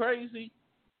you crazy?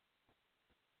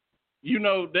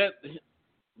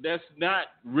 That's not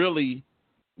really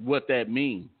what that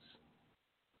means.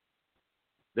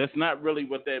 That's not really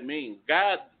what that means.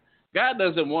 God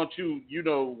doesn't want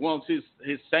wants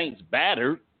his saints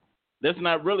battered. That's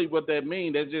not really what that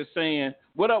means. That's just saying,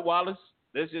 what up, Wallace?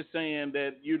 That's just saying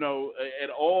that, at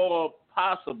all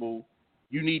possible,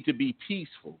 you need to be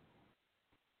peaceful.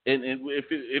 And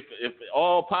if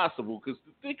all possible, because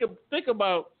think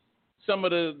about some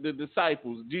of the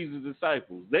disciples, Jesus'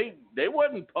 disciples. They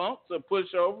wasn't punks or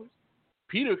pushovers.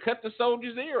 Peter cut the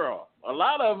soldier's ear off. A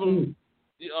lot of them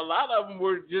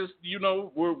were just,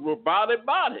 were about it.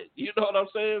 You know what I'm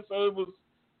saying? So it was.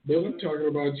 But I'm talking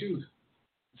about you.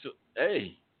 So,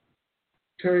 hey.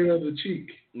 Turn the other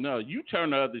cheek. No, you turn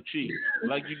the other cheek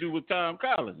like you do with Tom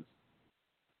Collins.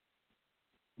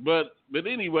 But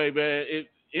anyway, man, if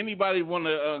anybody want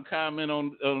to comment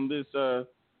on this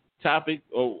topic,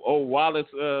 or Wallace,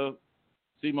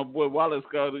 see my boy Wallace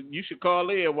called it. You should call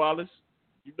in, Wallace.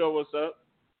 You know what's up.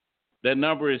 That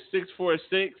number is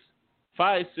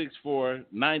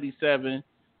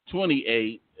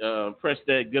 646-564-9728. Press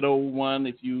that good old one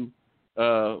if you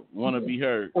want to be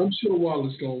heard. I'm sure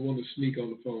Wallace gonna want to sneak on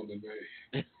the phone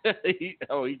tonight. He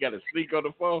got to sneak on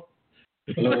the phone.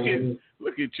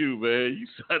 Look at you, man. You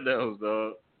son those,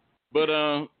 dog. But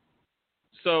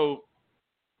so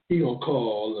he gonna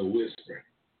call and whisper.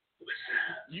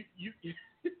 You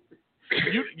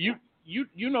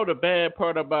know the bad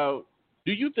part about.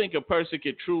 Do you think a person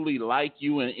could truly like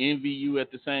you and envy you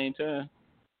at the same time?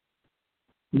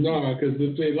 No, because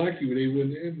if they like you, they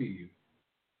wouldn't envy you.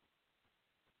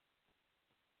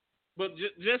 But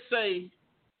just say,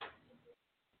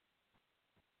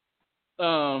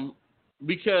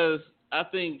 because I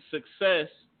think success,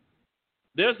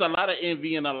 there's a lot of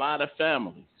envy in a lot of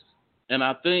families. And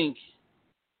I think,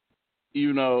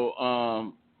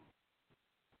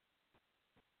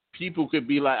 people could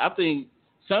be like, I think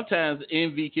sometimes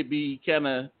envy could be kind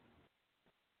of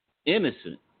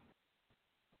innocent.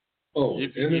 Oh,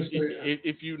 innocent.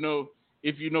 If you know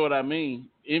what I mean,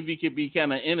 envy could be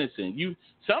kind of innocent.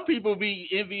 Some people be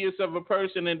envious of a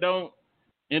person and don't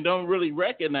really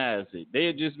recognize it.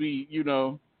 They'll just be,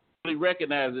 really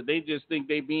recognize it. They just think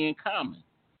they being common.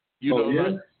 You Oh, know, yeah?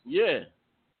 like, yeah.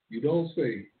 You don't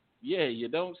say. Yeah, you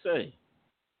don't say.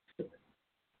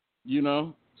 You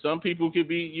know, some people could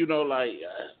be, you know, like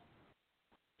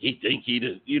he think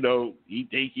he, you know, he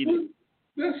think he.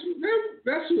 That's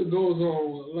what goes on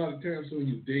a lot of times when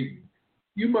you dating.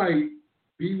 You might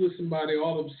be with somebody,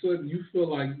 all of a sudden you feel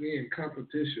like they're in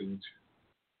competition with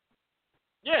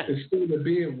you. Yeah. Instead of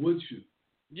being with you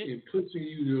Yeah. and pushing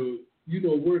you to, you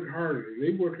know, work harder.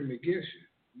 They working against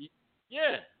you.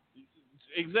 Yeah.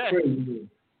 Exactly. Crazy.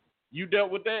 You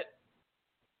dealt with that?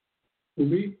 For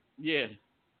me? Yeah.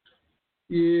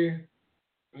 Yeah,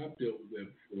 I've dealt with that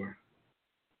before.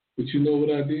 But you know what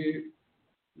I did?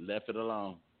 Left it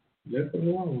alone. Left it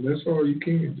alone. That's all you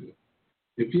can do.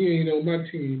 If you ain't on my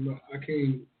team, I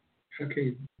can't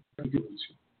deal with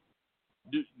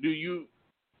you. Do you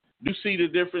see the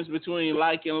difference between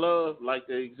like and love? Like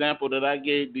the example that I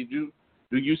gave, do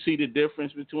you see the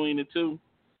difference between the two?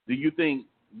 Do you think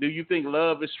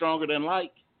love is stronger than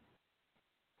like?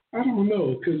 I don't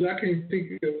know, because I can't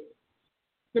think of.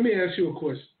 Let me ask you a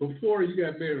question. Before you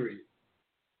got married,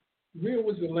 when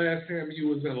was the last time you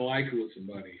was in like with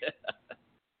somebody?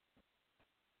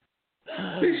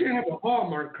 They should have a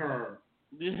Hallmark card.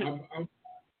 Yeah.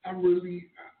 I'm really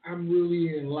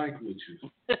in like with you.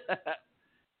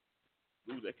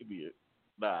 Ooh, that could be it.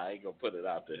 Nah, I ain't gonna put it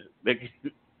out there.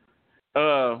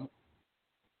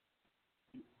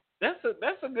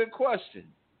 That's a good question.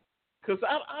 Cause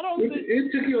I don't think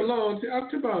It took you a long time. I'm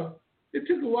talking about. It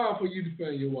took a while for you to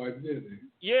find your wife, didn't it?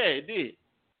 Yeah, it did.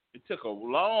 It took a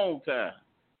long time.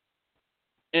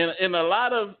 And a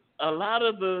lot of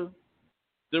the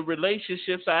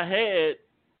relationships I had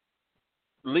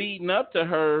leading up to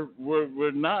her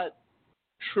were not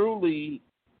truly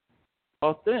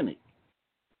authentic.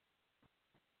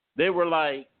 They were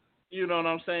like, you know what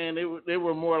I'm saying? They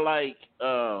were more like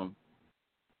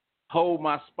hold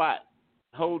my spot.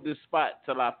 Hold this spot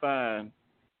till I find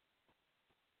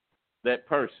that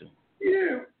person.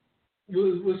 Yeah.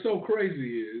 What's so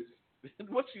crazy is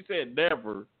what she said,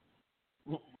 never.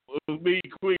 Me,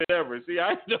 Queen, never. See,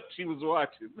 I know she was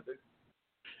watching.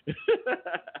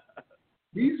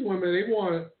 these women,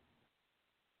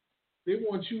 they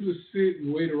want you to sit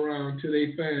and wait around until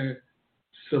they find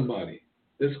somebody.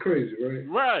 That's crazy, right?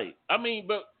 Right. I mean,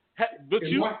 but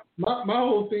and you. My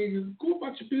whole thing is go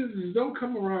about your business. Don't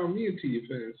come around me until you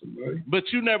find somebody.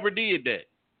 But you never did that.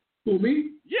 Who,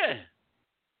 me? Yeah.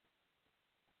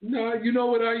 No, you know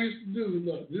what I used to do?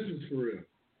 Look, this is for real.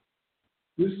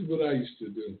 This is what I used to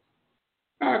do.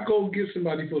 I go get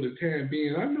somebody for the time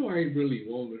being. I know I ain't really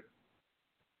want her,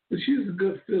 but she's a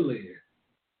good fill-in.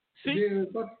 Then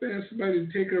if I find somebody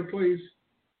to take her place,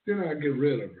 then I get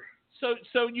rid of her.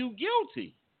 So you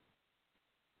guilty.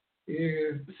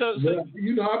 Yeah. So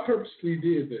you know, I purposely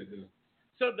did that though.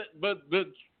 So, but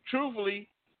truthfully,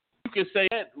 you could say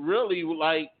that really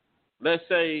like, let's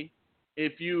say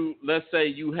you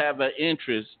have an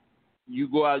interest, you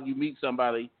go out, you meet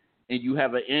somebody, and you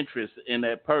have an interest in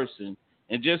that person,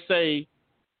 and just say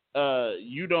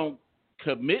you don't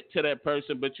commit to that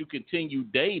person, but you continue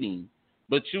dating,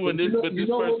 but you and this, but this person. You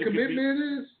know what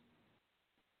commitment is?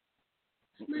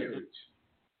 It's marriage.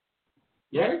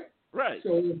 Yeah. Right? Right. So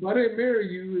if I didn't marry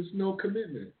you, it's no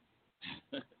commitment.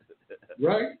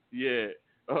 Right? Yeah.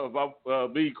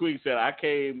 B Queen said I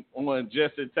came on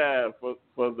just in time for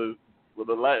the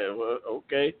live.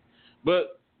 Okay.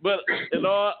 But in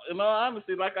all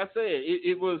honesty, like I said,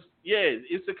 it was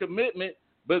it's a commitment.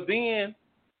 But then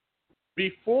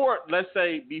before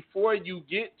you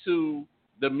get to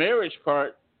the marriage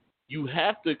part, you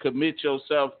have to commit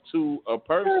yourself to a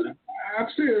person. I've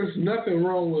said there's nothing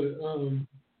wrong with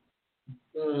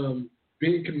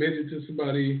being committed to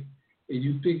somebody and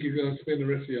you think you're going to spend the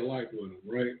rest of your life with them,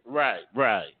 right? Right.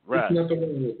 There's nothing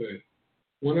wrong with that.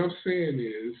 What I'm saying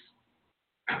is,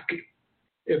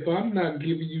 if I'm not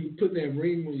giving you, putting that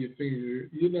ring on your finger,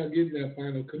 you're not getting that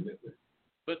final commitment.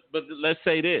 But let's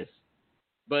say this.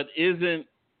 But isn't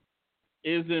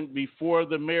before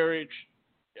the marriage,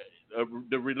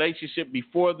 the relationship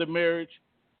before the marriage,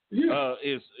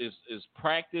 is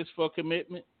practice for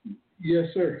commitment?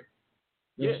 Yes, sir.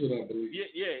 That's what I believe.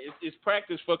 Yeah. It's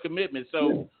practice for commitment.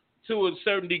 So to a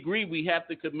certain degree, we have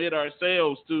to commit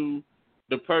ourselves to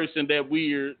the person that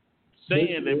we're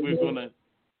saying that we're gonna.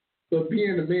 But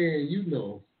being a man,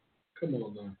 come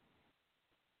on now.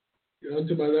 I'm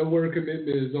talking about that word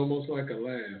commitment is almost like a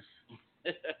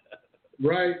laugh.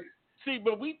 Right? See,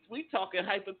 but we talking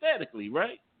hypothetically,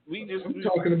 right? I'm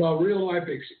talking about real life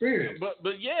experience. But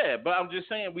I'm just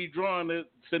saying we drawing the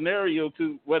scenario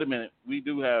to. Wait a minute, we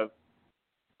do have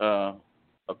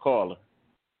a caller.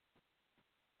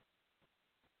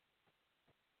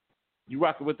 You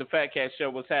rocking with the Fat Cat Show.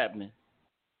 What's happening?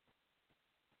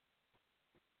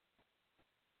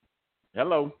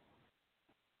 Hello.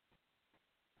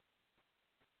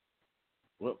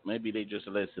 Well, maybe they just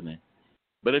listening.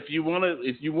 But if you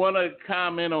wanna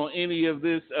comment on any of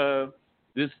this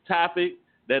this topic,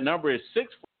 that number is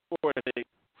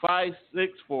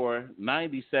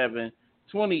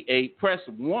 646-564-9728. Press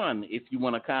 1 if you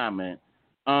want to comment.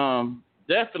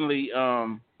 Definitely,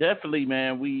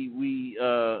 man.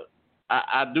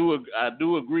 I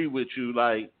do agree with you,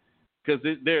 like, because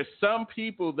there's some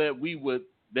people that we will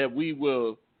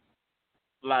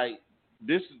like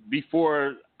this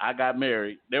before I got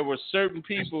married. There were certain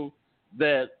people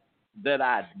that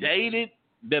I dated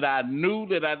that I knew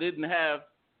that I didn't have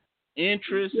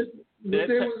interest. But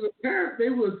there was a time. They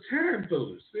were time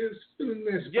fillers. They was filling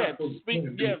that spot.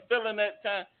 Filling that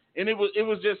time, and it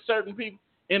was just certain people.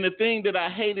 And the thing that I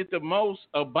hated the most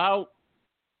about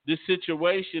the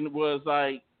situation was,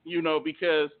 like, you know,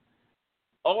 because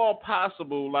all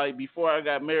possible, like, before I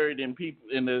got married and people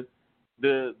in the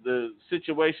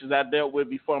situations I dealt with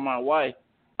before my wife,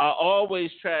 I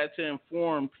always tried to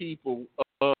inform people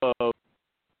of,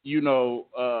 you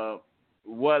know,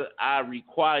 what I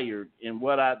required and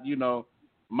what I, you know,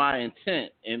 my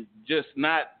intent, and just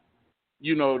not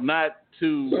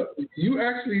to. So you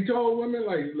actually told women,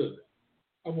 like, look,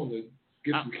 I want to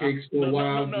get some cakes for a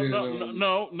while.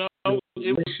 No.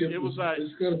 It was like,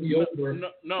 it's gonna be over.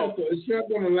 No, it's not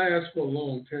gonna last for a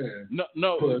long time.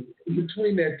 No. But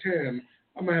between that time,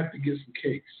 I'm gonna have to get some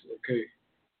cakes. Okay.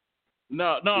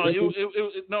 No.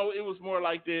 It was more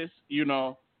like this. You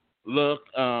know, look,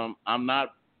 I'm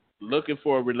not looking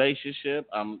for a relationship.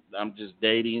 I'm just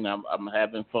dating. I'm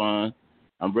having fun.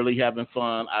 I'm really having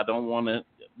fun. I don't want to.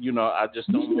 You know, I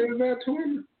just don't. You said that to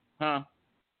him? Huh?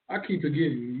 I keep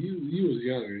forgetting you was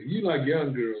younger. You like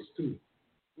young girls too.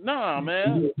 No,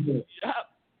 man.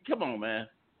 Come on, man.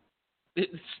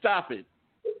 Stop it.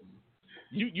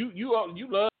 You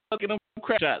love fucking them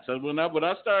crap shots. So when I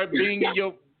start binging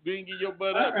your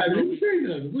butt up. I didn't say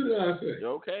nothing. What did I say?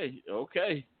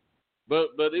 Okay.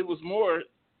 But it was more.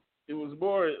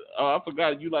 Oh, I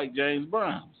forgot you like James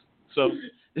Brown's. So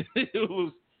it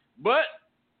was. But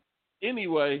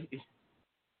anyway,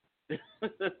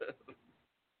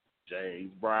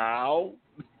 James Brown.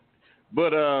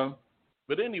 But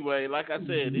anyway, like I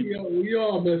said, we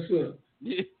all mess up.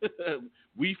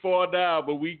 We fall down,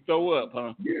 but we throw up,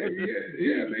 huh?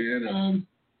 Yeah, man.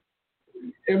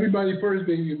 Everybody first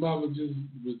baby mama just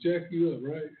will jack you up,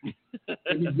 right?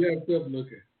 And you jacked up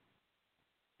looking.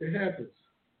 It happens.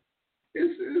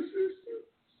 It's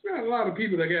not a lot of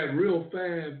people that got real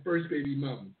fine first baby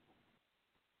mama.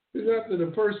 It's after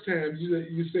the first time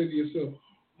you say to yourself,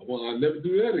 well, I'll never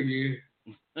do that again.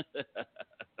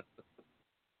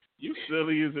 You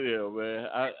silly as hell, man.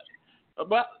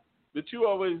 But you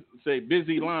always say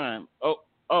busy line.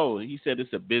 Oh, he said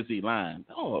it's a busy line.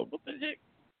 Oh, what the heck?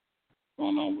 What's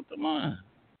going on with the line?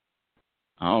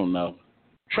 I don't know.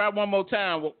 Try one more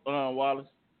time, Wallace.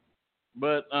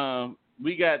 But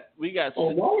we got.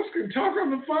 Oh, Wallace can talk on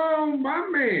the phone, my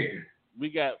man. We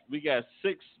got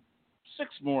six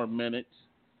more minutes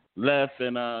left,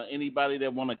 and anybody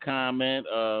that want to comment,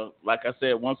 like I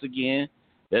said, once again,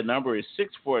 that number is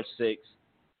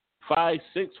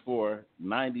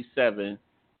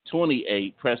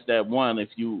 646-564-9728. Press that 1 if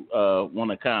you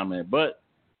want to comment. But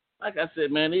like I said,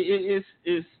 man, it's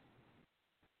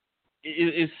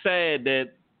sad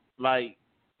that, like,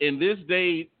 in this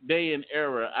day and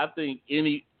era, I think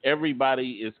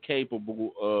everybody is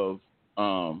capable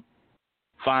of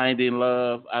finding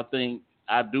love. I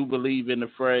do believe in the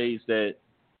phrase that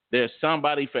there's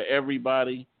somebody for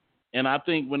everybody. And I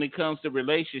think when it comes to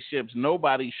relationships,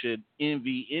 nobody should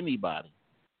envy anybody.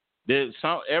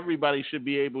 Everybody should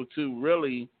be able to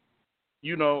really,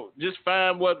 you know, just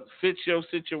find what fits your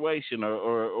situation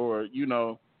or you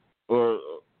know, or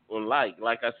like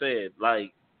I said,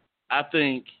 like, I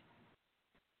think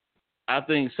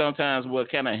sometimes what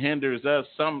kind of hinders us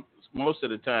most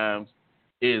of the times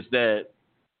is that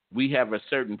we have a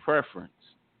certain preference.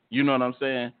 You know what I'm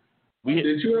saying?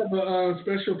 Did you have a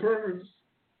special preference?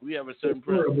 We have a certain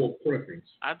preference.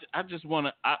 I just want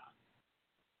to.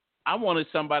 I wanted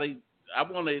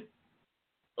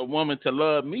a woman to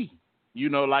love me. You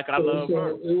know, like I love her.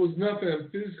 It was nothing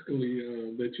physically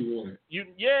that you wanted.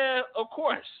 Yeah, of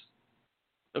course.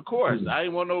 Mm-hmm. I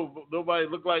didn't want nobody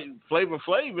look like Flavor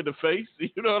Flav in the face.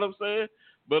 You know what I'm saying?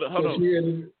 But hold on.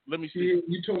 Let me see.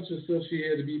 You told yourself she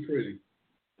had to be pretty.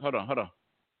 Hold on.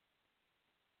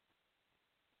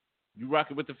 You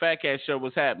rocking with the Fat Cat Show?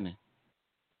 What's happening?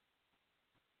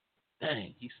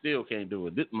 Dang, he still can't do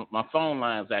it. My phone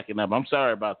line's acting up. I'm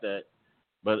sorry about that.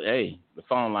 But hey, the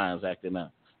phone line's acting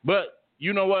up. But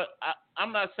you know what?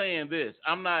 I'm not saying this.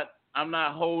 I'm not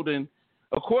holding.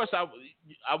 Of course, I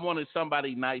wanted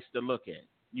somebody nice to look at.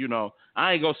 You know,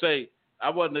 I ain't gonna say I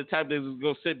wasn't the type that was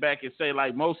gonna sit back and say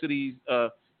like most of these.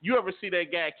 You ever see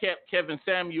that guy Kevin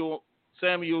Samuels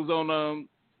on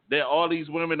that all these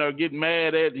women are getting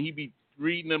mad at, and he be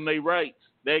reading them they rights.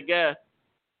 That guy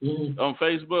on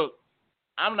Facebook.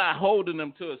 I'm not holding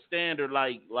them to a standard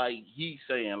like he's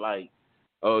saying like,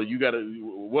 oh, you gotta.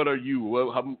 What are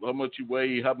you? How much you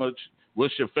weigh?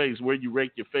 What's your face? Where you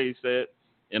rake your face at?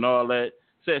 And all that.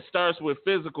 So it starts with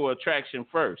physical attraction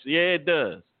first. Yeah, it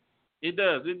does. It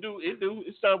does.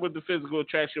 It starts with the physical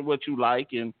attraction, what you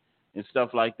like and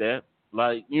stuff like that.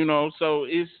 Like, you know, so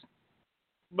it's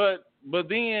but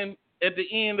then at the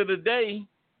end of the day,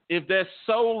 if that's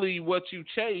solely what you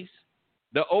chase,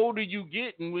 the older you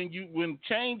get and when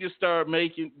changes start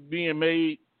being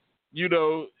made, you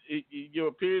know, your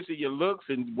appearance and your looks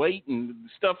and weight and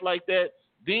stuff like that,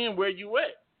 then where you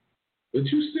at? But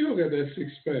you still got that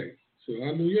six-pack, so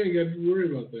I know you ain't got to worry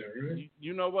about that, right?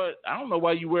 You know what? I don't know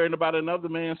why you worrying about another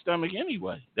man's stomach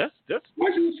anyway. That's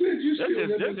why you said you still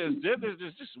got that.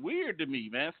 That's just weird to me,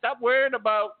 man. Stop worrying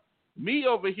about me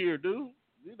over here, dude.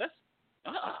 That's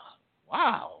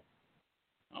wow.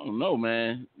 I don't know,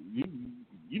 man.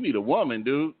 You need a woman,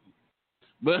 dude.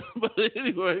 But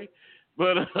anyway,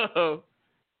 I'm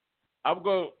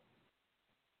going.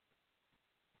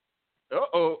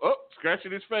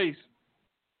 Scratching his face.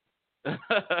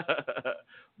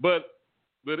 but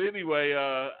anyway,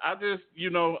 I just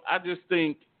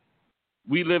think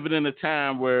we living in a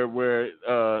time where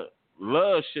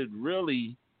love should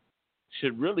really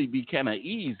be kind of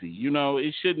easy. You know,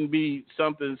 it shouldn't be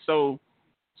something so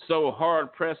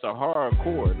hard pressed or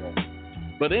hardcore.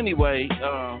 But anyway,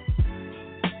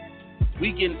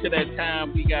 we get into that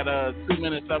time. We got 2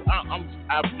 minutes up.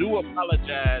 I do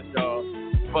apologize, y'all,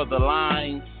 for the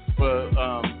lines for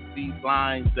these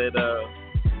lines that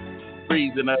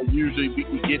freezing up. Usually we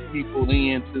can get people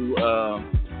in to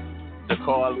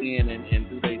call in and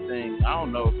do their thing. I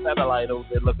don't know, satellite over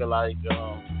there looking like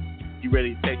you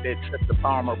ready to take that trip to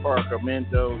Palmer Park or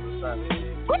Mendoza or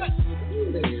something. What?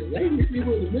 Because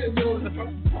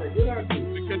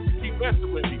you keep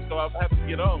messing with me, so I'll have to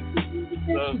get on.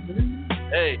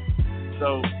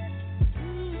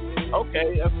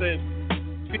 Okay, I said,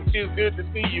 it's good to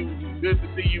see you. Good to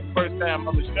see you first time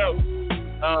on the show.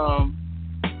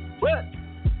 But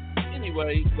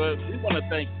anyway, we want to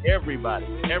thank everybody.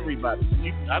 I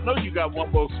know you got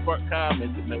one more smart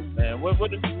comment to make, man.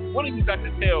 What do you got to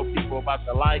tell people about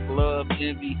the like, love,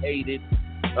 envy, hated?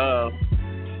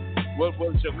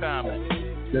 What's your comment?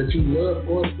 That you love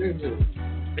or attention.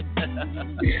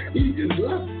 You just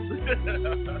love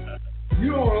it.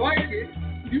 You don't like it,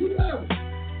 you love it.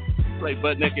 You play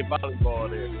butt naked volleyball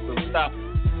there, so stop it.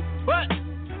 But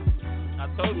I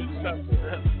told you to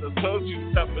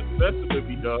stop messing with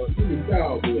me, dog.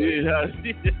 Yeah.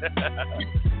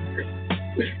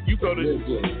 You go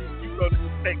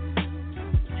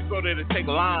there to take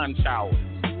lawn showers.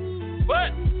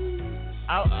 But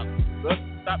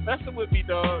stop messing with me,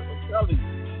 dog. I'm telling you.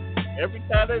 Every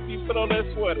time that you put on that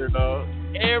sweater, dog.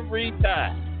 Every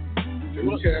time.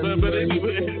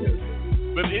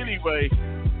 But anyway,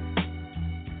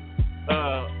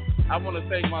 I want to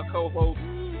thank my co-host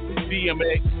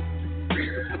DMX.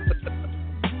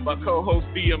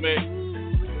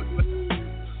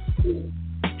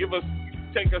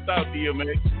 Take us out,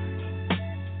 DMX.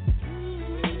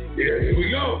 Yeah, here we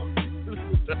go.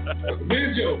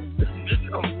 Benjo.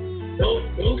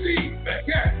 Don't see. Back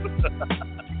at.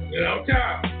 And I'm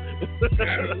tired.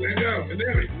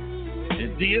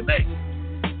 And DMX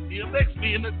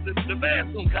being the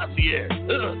bathroom concierge.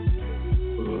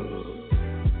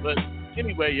 But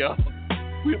anyway, y'all,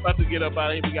 we're about to get up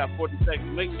out of here. We got 40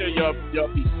 seconds. Make sure y'all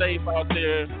be safe out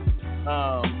there.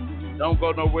 Don't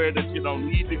go nowhere that you don't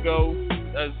need to go.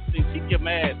 Keep your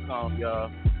mask on,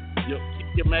 y'all.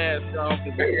 Keep your mask on.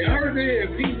 Hey, I heard they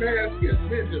had pink mask against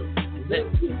Benjo.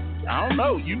 I don't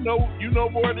know. You know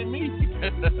more than me.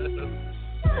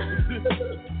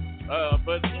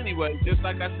 But anyway, just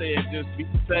like I said, just be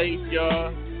safe,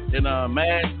 y'all, and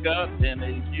mask up. And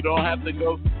if you don't have to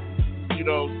go, you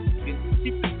know, keep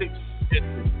your 6 feet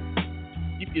distance.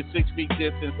 Keep your 6 feet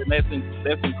distance, and that's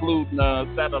including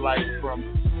satellites from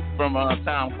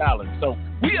Tom Collins. So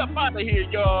we up out of here,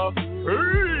 y'all.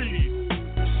 Hey.